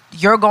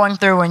 you're going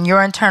through and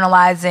you're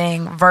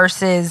internalizing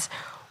versus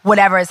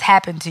whatever has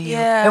happened to you.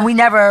 Yeah. And we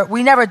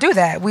never do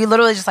that. We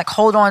literally just like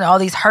hold on to all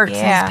these hurts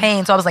and these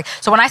pains. So I was like,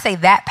 so when I say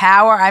that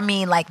power, I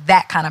mean like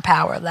that kind of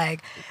power.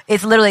 Like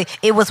it's literally,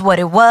 it was what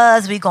it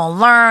was. We gonna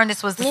learn.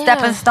 This was the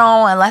stepping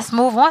stone, and let's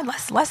move on.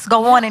 Let's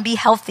go on and be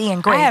healthy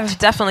and great. I have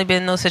definitely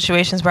been in those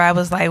situations where I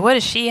was like, what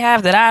does she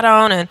have that I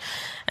don't?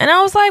 And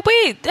I was like,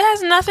 wait, that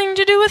has nothing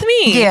to do with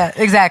me. Yeah,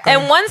 exactly.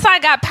 And once I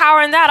got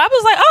power in that, I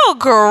was like, oh,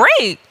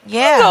 great.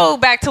 Yeah. Let me go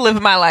back to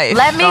living my life.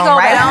 Let me go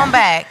right on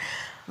back.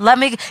 Let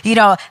me,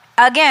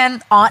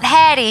 again, Aunt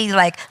Hattie,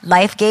 like,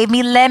 life gave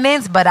me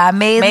lemons, but I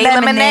made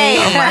lemonade.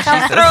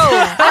 Come through,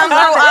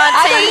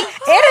 Auntie.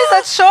 It is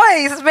a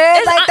choice,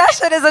 man. Like, that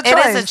shit is a choice.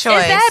 It is a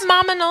choice. Is that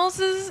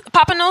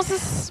Papa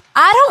Nose's?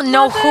 I don't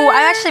know mother? who.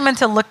 I actually meant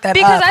to look that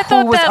Because up. I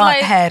thought who was that, Aunt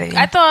like, Hattie?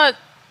 I thought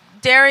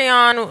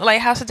Darion,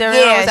 like House of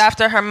Darion, was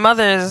after her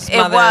mother.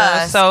 It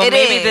was. So it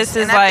maybe is. this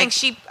is and like.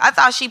 I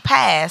thought she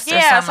passed. Or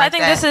something so I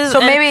think like this is. So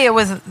maybe it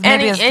was.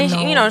 Maybe and, it's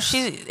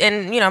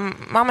and you know,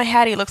 Mama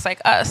Hattie looks like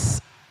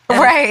us.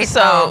 Right.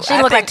 So she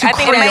looked like too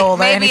Creole.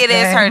 Maybe it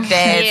is her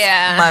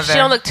dad's mother. She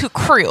don't look too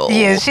Creole.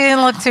 Yeah, she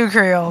didn't look too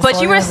Creole. But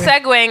you were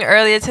segueing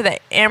earlier to the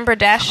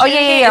Amber-Dashian. Oh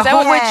yeah.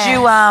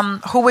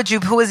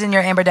 Who was in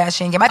your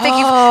Amber-Dashian game? I think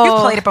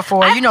you've played it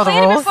before. You know the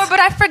rules. Before, but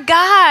I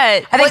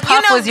forgot. I think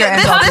Puff was your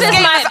end all. This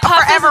game is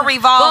forever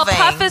revolving.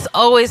 Well, Puff is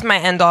always my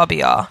end all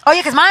be all. Oh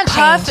yeah, because mine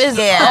changed. Puff is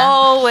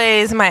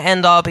always my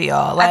end all be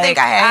all. Like, I think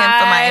I had him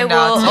for my end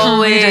all. I will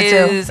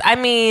always. I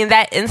mean,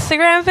 that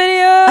Instagram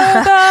video.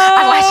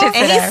 I watched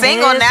it. And he's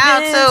single now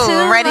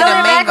too, ready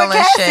to mingle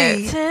and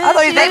shit. I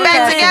thought they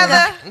back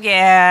together.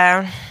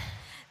 Yeah.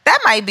 That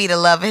might be the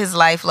love of his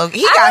life, Logan.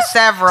 He got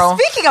several.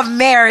 Speaking of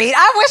married,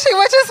 I wish he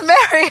would just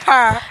marry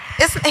her.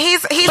 He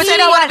said he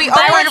want to be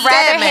I would over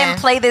rather him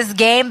play this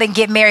game than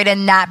get married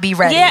and not be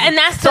ready. Yeah, and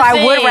that's the so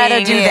thing. I would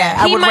rather do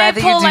that. He might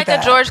pull like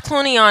a George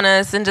Clooney on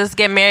us and just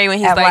get married when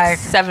he's like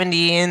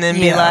 70 and then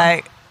be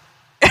like,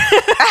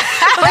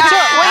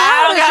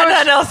 I don't got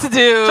nothing else to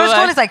do. George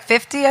Clooney's like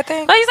 50, I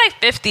think. Well, he's like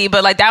 50,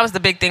 but like that was the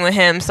big thing with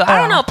him. So I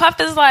don't know. Puff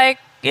is like,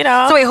 you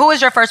know. So wait, who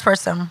was your first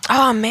person?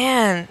 Oh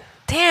man.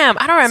 Damn,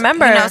 I don't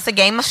remember. You know, it's a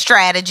game of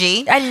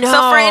strategy. I know.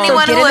 So for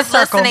anyone who is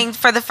listening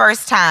for the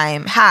first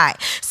time, hi.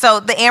 So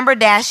the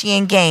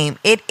Amber-Dashian game,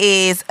 it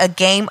is a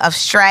game of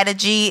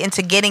strategy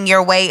into getting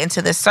your way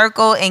into the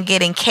circle and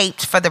getting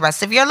caped for the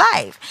rest of your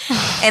life.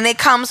 And it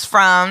comes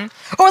from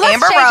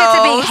let's change it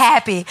to being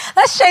happy.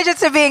 Let's change it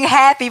to being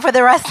happy for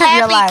the rest of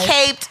your life.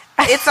 Happy, caped.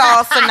 It's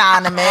all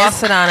synonymous. All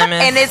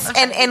synonymous. And it's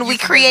and we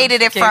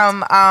created it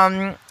from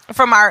our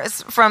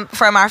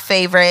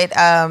favorite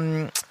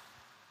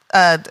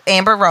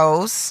Amber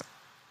Rose,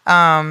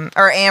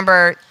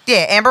 Amber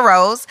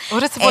Rose.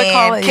 What does the boy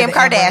call it? Kim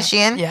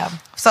Kardashian. Yeah.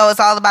 So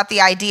it's all about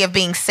the idea of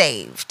being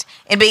saved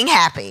and being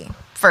happy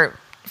for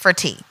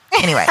T.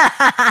 Anyway,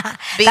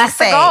 being That's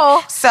saved. the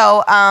goal.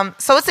 So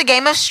it's a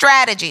game of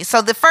strategy.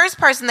 So the first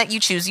person that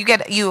you choose,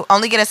 you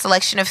only get a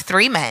selection of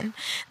 3 men.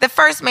 The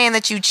first man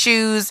that you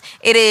choose,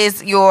 it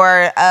is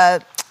your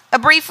a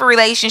brief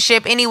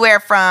relationship, anywhere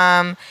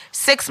from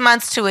 6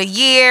 months to a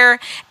year,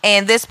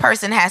 and this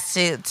person has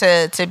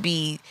to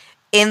be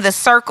in the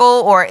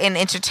circle or in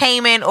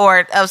entertainment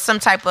or of some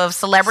type of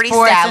celebrity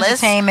Sports, stylist,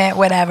 entertainment,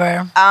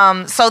 whatever.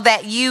 So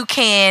that you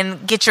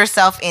can get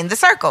yourself in the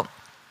circle.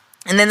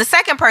 And then the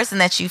second person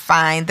that you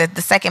find,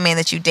 the second man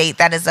that you date,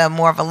 that is a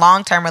more of a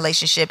long-term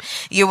relationship.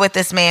 You're with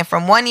this man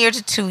from 1 year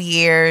to 2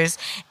 years,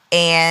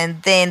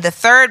 and then the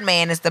third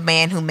man is the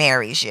man who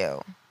marries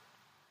you.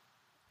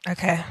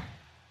 Okay.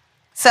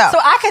 So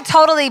I could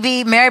totally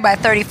be married by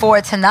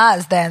 34 to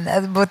Nas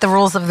then, with the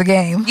rules of the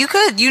game. You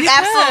could. You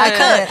absolutely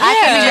could. I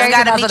could be You married just got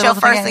to to Nas meet your with the rules of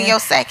the first game. and your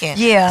second.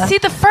 Yeah. See,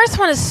 the first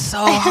one is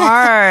so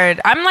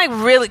hard. I'm like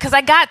really, because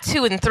I got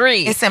 2 and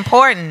 3. It's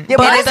important. Yeah,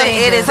 but it's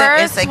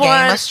a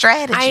game of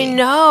strategy. I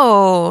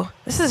know.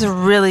 This is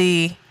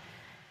really,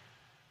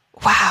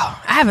 wow.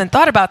 I haven't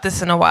thought about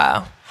this in a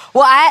while.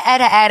 Well, I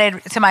had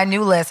added to my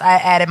new list. I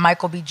added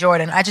Michael B.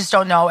 Jordan. I just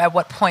don't know at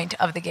what point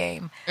of the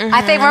game.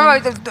 I think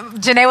remember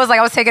Janae was like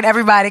I was taking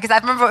everybody because I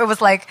remember it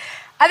was like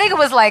I think it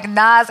was like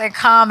Nas and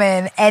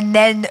Common, and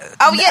then this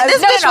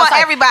bitch want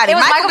everybody.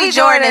 Michael B.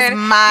 Jordan is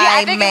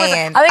my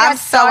man. I'm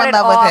so in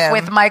love with him.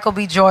 With Michael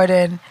B.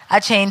 Jordan, I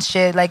changed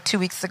it like 2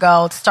 weeks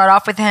ago to start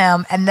off with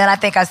him, and then I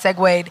think I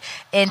segued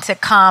into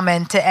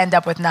Common to end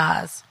up with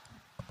Nas.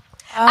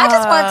 I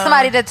just want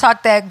somebody to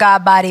talk that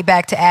God body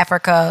back to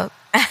Africa.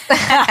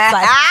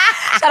 Like,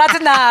 shout out to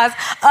Nas.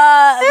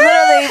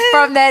 Literally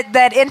from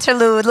that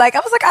interlude. Like I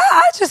was like,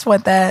 I just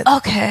want that.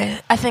 Okay,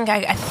 I think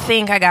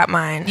I got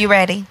mine. You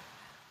ready?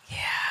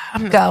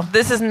 Yeah, go.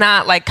 This is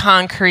not like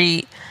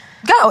concrete.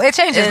 Go. It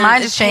changes.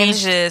 Mine just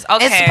changes.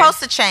 Okay, it's supposed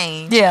to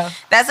change. Yeah,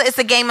 it's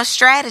a game of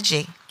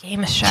strategy.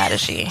 Game of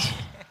strategy.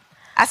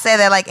 I said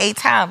that like 8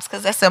 times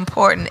because that's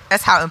important.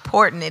 That's how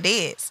important it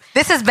is.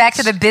 This is back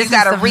to the business you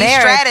gotta of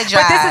marriage.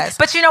 re-strategize.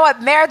 But you know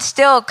what? Marriage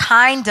still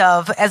kind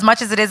of, as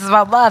much as it is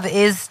about love,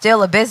 is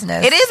still a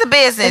business. It is a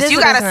business. You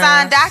got to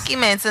sign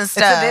documents and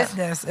stuff. It's a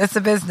business. It's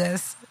a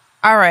business.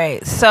 All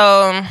right.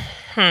 So,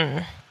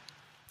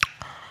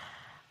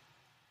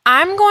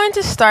 I'm going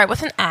to start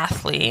with an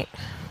athlete.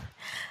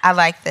 I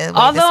like the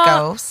way this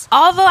goes.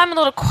 Although I'm a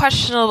little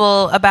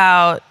questionable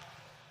about,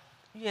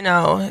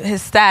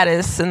 his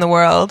status in the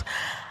world.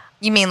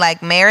 You mean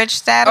like marriage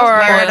status, or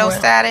marital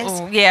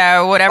status?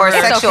 Yeah, whatever. Or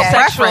sexual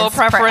preference. Who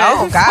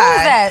Oh, God. is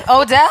that?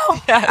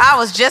 Odell? I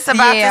was just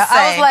about to say.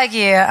 I was like,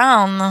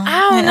 I don't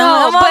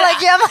know.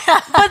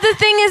 But the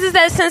thing is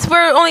that since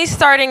we're only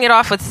starting it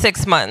off with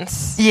 6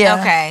 months. Yeah.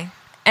 Okay.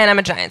 And I'm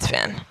a Giants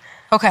fan.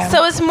 Okay.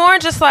 So it's more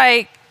just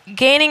like,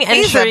 gaining entry.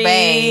 He's a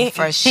bae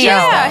for sure.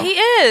 Yeah, he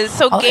is.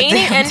 So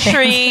gaining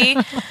entry,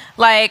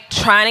 like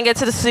trying to get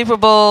to the Super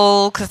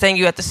Bowl, because then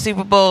you at the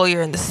Super Bowl,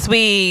 you're in the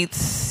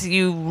suites,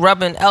 you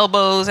rubbing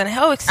elbows, and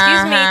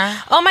excuse me,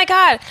 oh my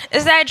God,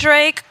 is that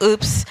Drake?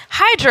 Oops.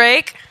 Hi,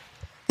 Drake.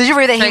 Did you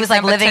read that he Drake's was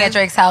like living 10. at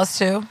Drake's house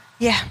too?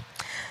 Yeah.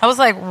 I was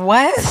like,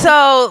 what?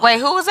 So wait,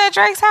 who was at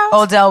Drake's house?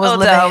 Odell was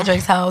living at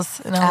Drake's house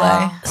in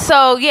LA.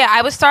 So yeah,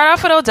 I would start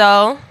off with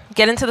Odell,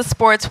 get into the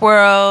sports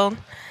world.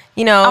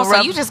 You know,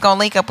 so you just gonna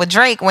link up with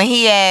Drake when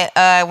he at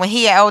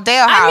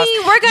Odell house? I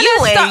mean, we're gonna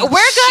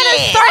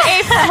start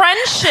a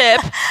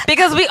friendship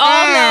because we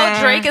all know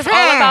Drake is all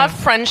about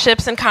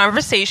friendships and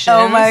conversations.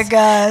 Oh my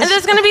gosh! And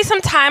there's gonna be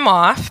some time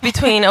off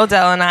between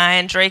Odell and I,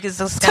 and Drake is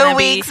just gonna 2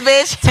 weeks,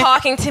 bitch,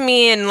 talking to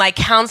me and like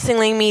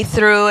counseling me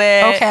through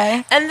it.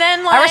 Okay, and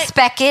then like I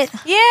respect it.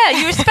 Yeah,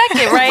 you respect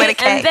it, right?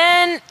 And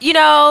then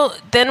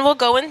then we'll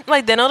go in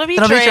then it'll be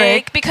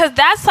Drake because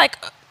that's like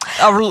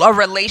a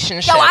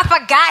relationship. Yo, I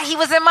forgot he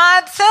was in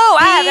mine too.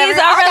 He's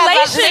a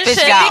relationship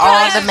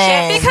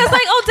because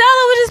like Odell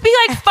would just be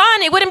like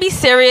fun. It wouldn't be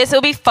serious. It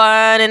would be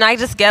fun, and I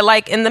just get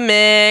like in the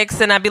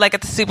mix, and I'd be like at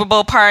the Super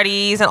Bowl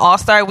parties and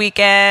All-Star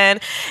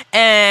Weekend,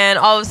 and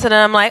all of a sudden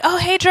I'm like, oh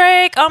hey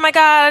Drake, oh my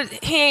God,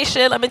 he ain't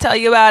shit. Let me tell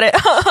you about it.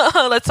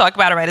 Let's talk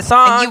about it. Write a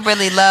song. And you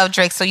really love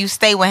Drake, so you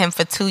stay with him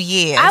for 2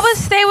 years. I would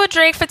stay with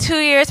Drake for 2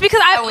 years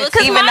because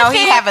even though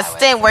he have a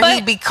stint where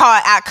he'd be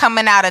caught out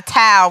coming out of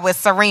town with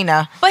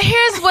Serena. But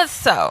here's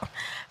what's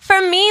for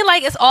me,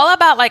 like it's all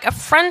about like a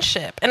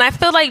friendship, and I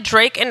feel like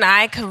Drake and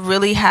I could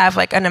really have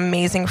like an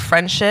amazing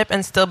friendship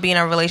and still be in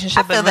a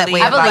relationship. I feel that really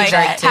way about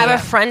Drake too. Have a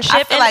friendship.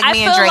 I feel like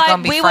me and Drake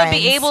gonna be we friends. would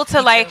be able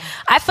to like.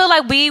 I feel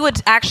like we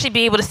would actually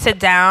be able to sit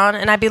down,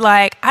 and I'd be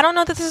like, I don't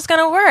know that this is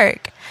gonna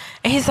work.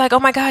 And he's like, oh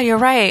my God, you're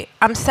right.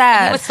 I'm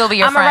sad. He would still be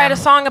your I'm going to friend. write a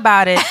song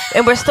about it,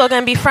 and we're still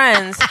going to be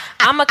friends.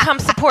 I'm going to come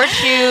support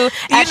you.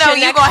 You know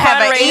you're going to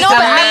have an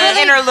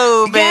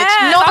interlude, bitch.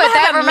 Yes, no, but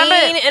that remember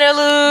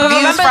interlude.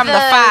 Views from the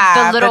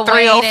Little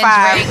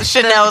 305,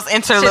 Chanel's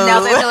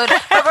interlude.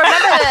 But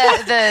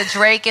remember the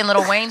Drake and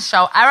Lil Wayne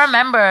show? I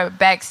remember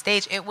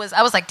backstage, I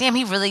was like, damn,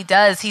 he really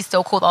does. He's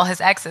still cool with all his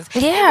exes.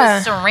 Yeah. It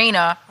was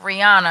Serena,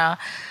 Rihanna,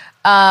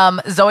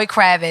 Zoe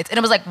Kravitz, and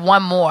it was like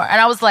one more, and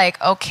I was like,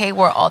 okay,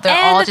 they're all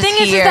just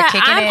here kicking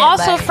it. I'm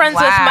also like, friends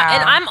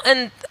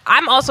with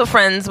I'm also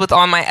friends with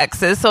all my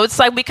exes, so it's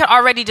like we could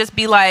already just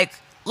be like,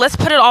 let's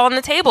put it all on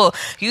the table.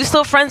 You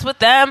still friends with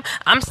them,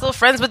 I'm still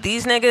friends with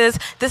these niggas.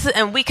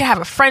 And we could have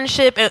a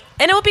friendship, and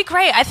it would be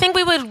great. I think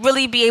we would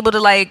really be able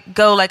to like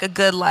go like a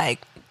good like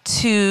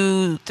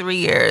 2-3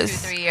 years.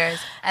 2-3 years,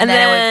 and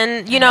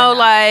then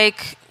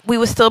like. We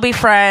would still be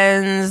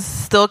friends,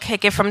 still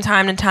kick it from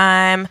time to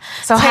time.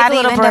 So how do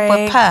you end up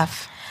with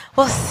Puff?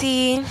 Well,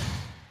 see, I'm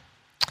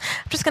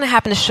just going to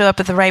happen to show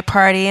up at the right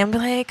party and be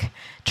like,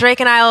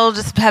 Drake and I will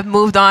just have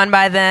moved on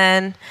by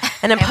then.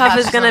 And then Puff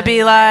is going to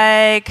be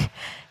like,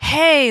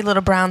 hey,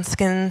 little brown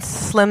skin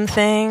slim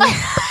thing.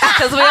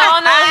 Because we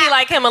all know he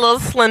like him a little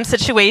slim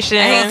situation.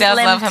 And he does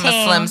love him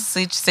a slim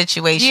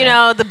situation. You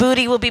know, the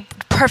booty will be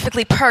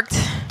perfectly perked.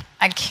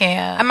 I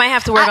can't. I might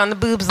have to work on the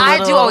boobs a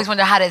little. I do always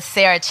wonder how did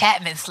Sarah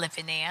Chapman slip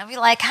in there. I'd be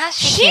like, how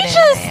she get in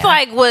just there?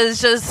 like was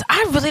just.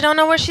 I really don't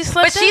know where she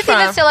slipped. But she's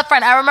even still a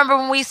friend. I remember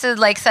when we used to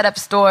like set up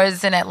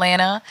stores in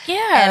Atlanta.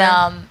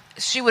 Yeah. And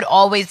she would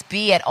always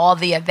be at all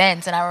the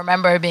events, and I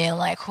remember being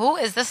like, who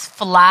is this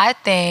fly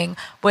thing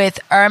with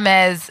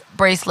Hermes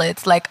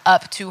bracelets like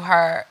up to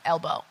her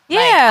elbow?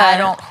 Yeah.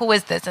 Like, who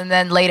is this? And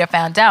then later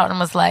found out and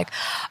was like,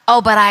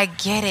 oh, but I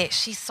get it.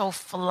 She's so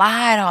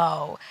fly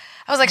though.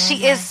 I was like,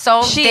 she is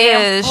so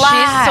damn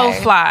fly. She's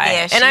so fly.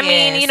 Yeah, and I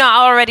mean,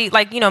 already,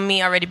 like,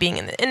 me already being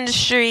in the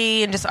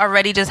industry and just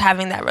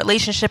having that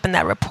relationship and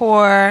that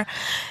rapport.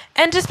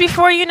 And just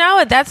before you know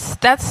it, that's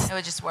it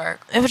would just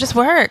work. It would just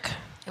work.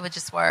 It would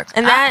just work.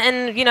 And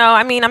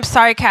I mean, I'm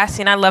sorry,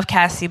 Cassie, and I love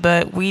Cassie,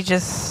 but we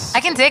just... I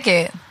can take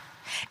it.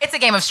 It's a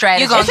game of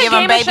strategy. You're going to give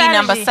him baby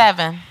number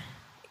 7.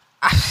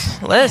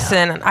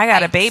 Listen, I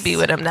got a baby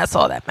with him. That's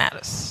all that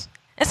matters.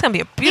 It's going to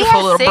be a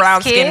beautiful little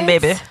brown-skinned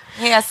baby.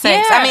 He has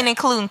 6. Yeah. I mean,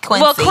 including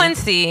Quincy. Well,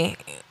 Quincy.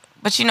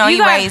 But he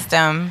raised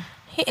him.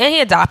 He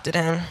adopted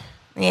him.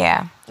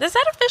 Yeah. Is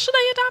that official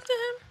that he adopted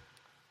him?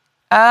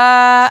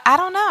 I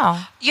don't know.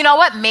 You know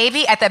what?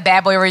 Maybe at the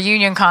Bad Boy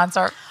reunion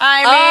concert.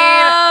 I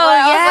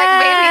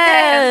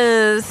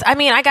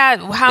mean, I got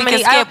how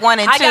many? Skip 1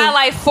 and 2. I got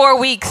like 4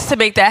 weeks to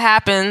make that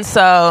happen.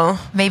 So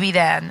maybe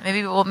then.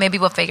 Maybe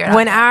we'll figure it out.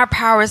 When our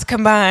powers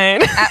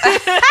combine.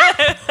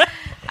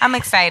 I'm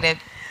excited.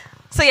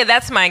 So yeah,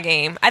 that's my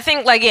game. I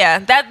think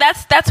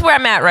that's where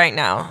I'm at right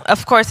now.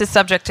 Of course, it's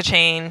subject to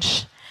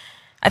change.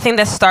 I think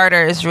the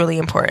starter is really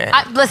important.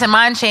 Listen,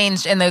 mine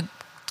changed in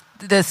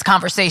this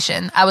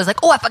conversation. I was like,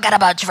 oh, I forgot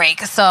about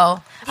Drake.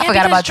 So I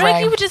forgot about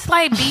Drake. You would just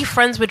like be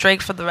friends with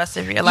Drake for the rest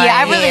of your life. Yeah,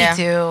 I really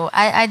do.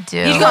 I do.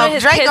 You go to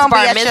his Drake kid's gonna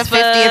bar be at your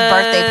 50th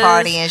birthday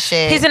party and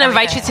shit. He's gonna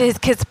invite you to his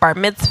kid's bar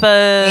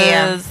mitzvahs.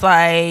 Yeah.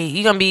 Like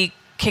you're gonna be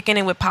kicking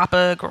it with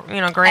Papa, Graham.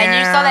 And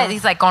you saw that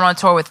he's like going on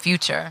tour with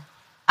Future.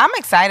 I'm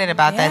excited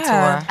about that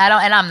tour.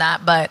 I'm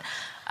not, but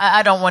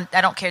I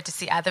don't care to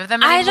see either of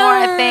them anymore.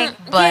 I think,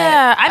 but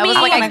yeah, I mean, was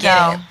like, I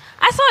get it.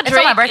 I saw Drake. It's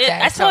on my birthday,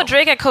 I saw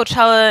Drake at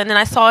Coachella, and then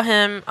I saw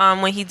him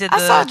when he did. I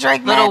saw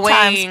Drake Lil Wayne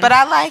times, but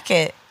I like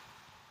it.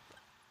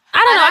 I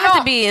don't know. I have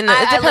to be in.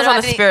 It depends on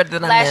the spirit that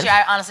I'm in. Last year,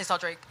 I honestly saw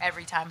Drake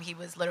every time he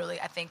was literally,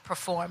 I think,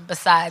 perform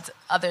besides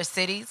other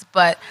cities.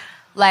 But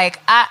like,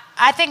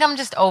 I think I'm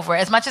just over it.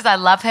 As much as I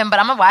love him, but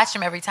I'm gonna watch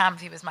him every time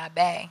if he was my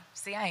bae.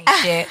 See, I ain't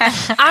shit.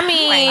 I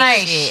mean, I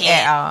ain't shit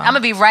at all. I'm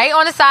gonna be right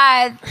on the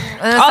side.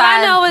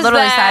 I know is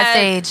literally that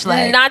side stage,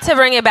 like, not to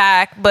bring it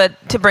back,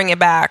 but to bring it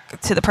back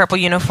to the purple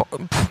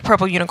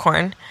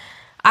unicorn.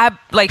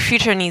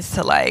 Future needs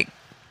to like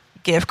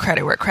give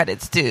credit where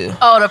credit's due.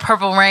 Oh, the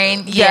Purple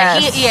Rain. Yeah,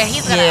 yes.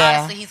 he's gonna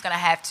honestly, he's gonna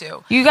have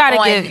to. You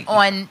gotta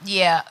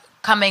give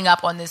coming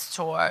up on this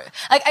tour.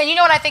 Like, and you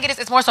know what I think it is?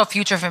 It's more so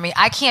Future for me.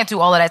 I can't do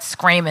all of that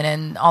screaming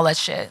and all that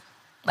shit.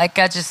 Like,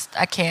 I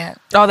can't.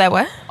 All that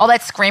what? All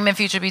that screaming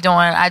Future be doing.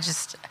 I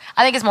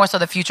think it's more so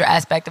the Future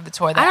aspect of the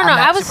tour that I don't know. I'm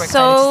not I was super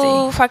excited to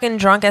so fucking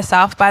drunk at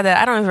South by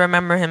that I don't even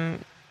remember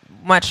him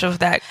much of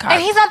that.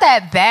 And he's not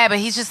that bad, but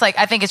he's just like,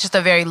 I think it's just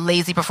a very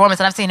lazy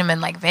performance. And I've seen him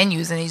in like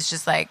venues, and he's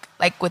just like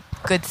with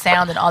good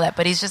sound and all that.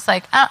 But he's just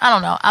like, I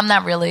don't know. I'm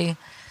not really.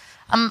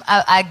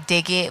 I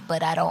dig it,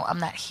 but I'm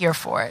not here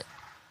for it.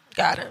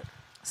 Got it.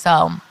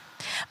 So,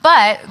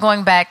 but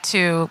going back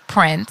to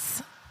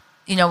Prince.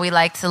 You know, we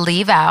like to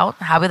leave out,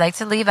 how we like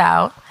to leave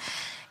out.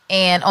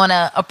 And on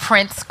a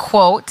Prince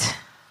quote,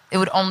 it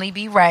would only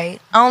be right.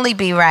 Only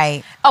be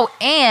right. Oh,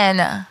 and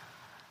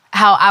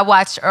how I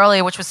watched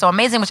earlier, which was so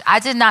amazing, which I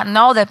did not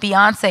know that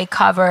Beyonce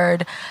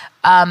covered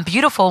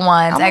Beautiful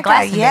Ones at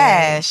Glastonbury.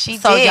 Yeah, she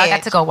did. So y'all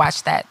got to go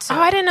watch that too. Oh,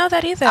 I didn't know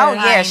that either. Oh,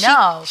 yeah. I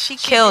know. She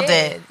killed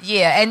it.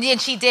 Yeah,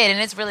 and she did. And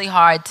it's really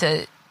hard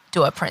to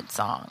do a Prince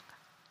song.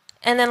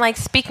 And then, like,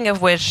 speaking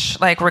of which,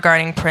 like,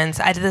 regarding Prince,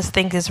 I just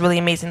think it's really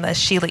amazing that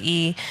Sheila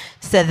E.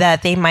 said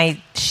that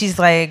she's,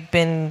 like,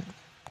 been,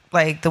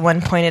 like, the one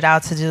pointed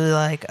out to do,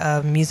 like,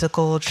 a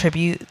musical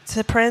tribute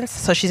to Prince.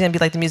 So she's going to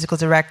be, like, the musical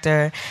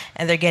director.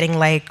 And they're getting,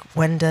 like,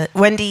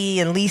 Wendy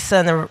and Lisa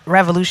and the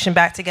Revolution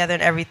back together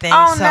and everything.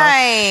 Oh,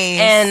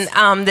 nice.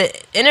 And the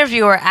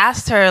interviewer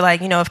asked her,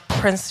 like, you know, if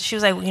Prince, she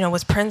was like, you know,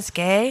 was Prince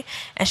gay?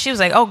 And she was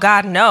like, oh,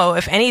 God, no.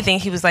 If anything,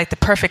 he was, like, the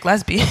perfect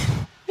lesbian.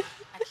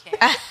 I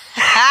can't.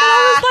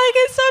 I was like,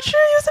 it's so true.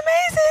 He was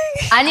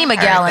amazing. I need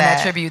Miguel in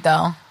that tribute,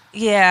 though.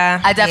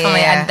 Yeah. I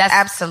definitely. Yeah, that's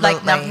absolutely.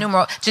 Like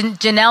numeral.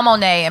 Janelle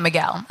Monáe and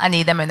Miguel. I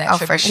need them in that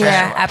tribute. For sure.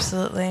 Yeah,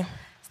 absolutely.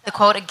 The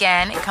quote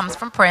again, it comes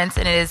from Prince,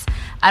 and it is,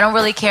 I don't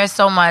really care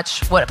so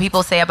much what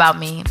people say about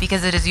me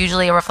because it is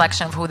usually a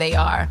reflection of who they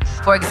are.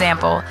 For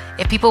example,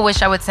 if people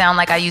wish I would sound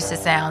like I used to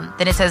sound,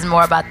 then it says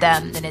more about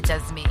them than it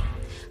does me.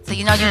 So,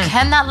 you know, you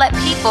cannot let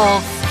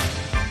people's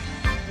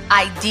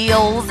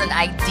ideals and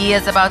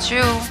ideas about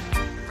you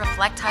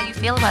reflect how you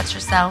feel about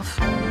yourself.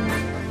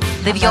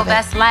 Live your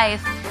best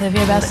life. Live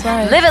your best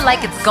life. Live it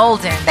like it's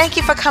golden. Thank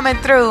you for coming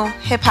through,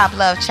 Hip Hop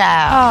Love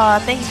Child.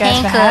 Oh, thank you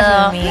guys for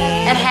having me.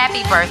 And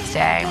happy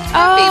birthday.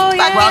 Oh,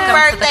 yeah.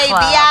 Welcome to the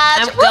club.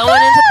 Biatch. I'm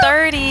going into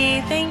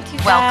 30. Thank you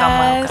guys.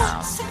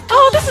 Welcome.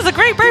 Oh, this is a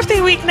great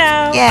birthday week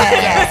now.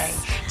 Yes.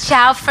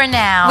 Ciao for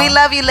now. We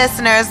love you,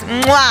 listeners.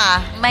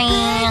 Mwah.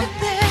 Bye.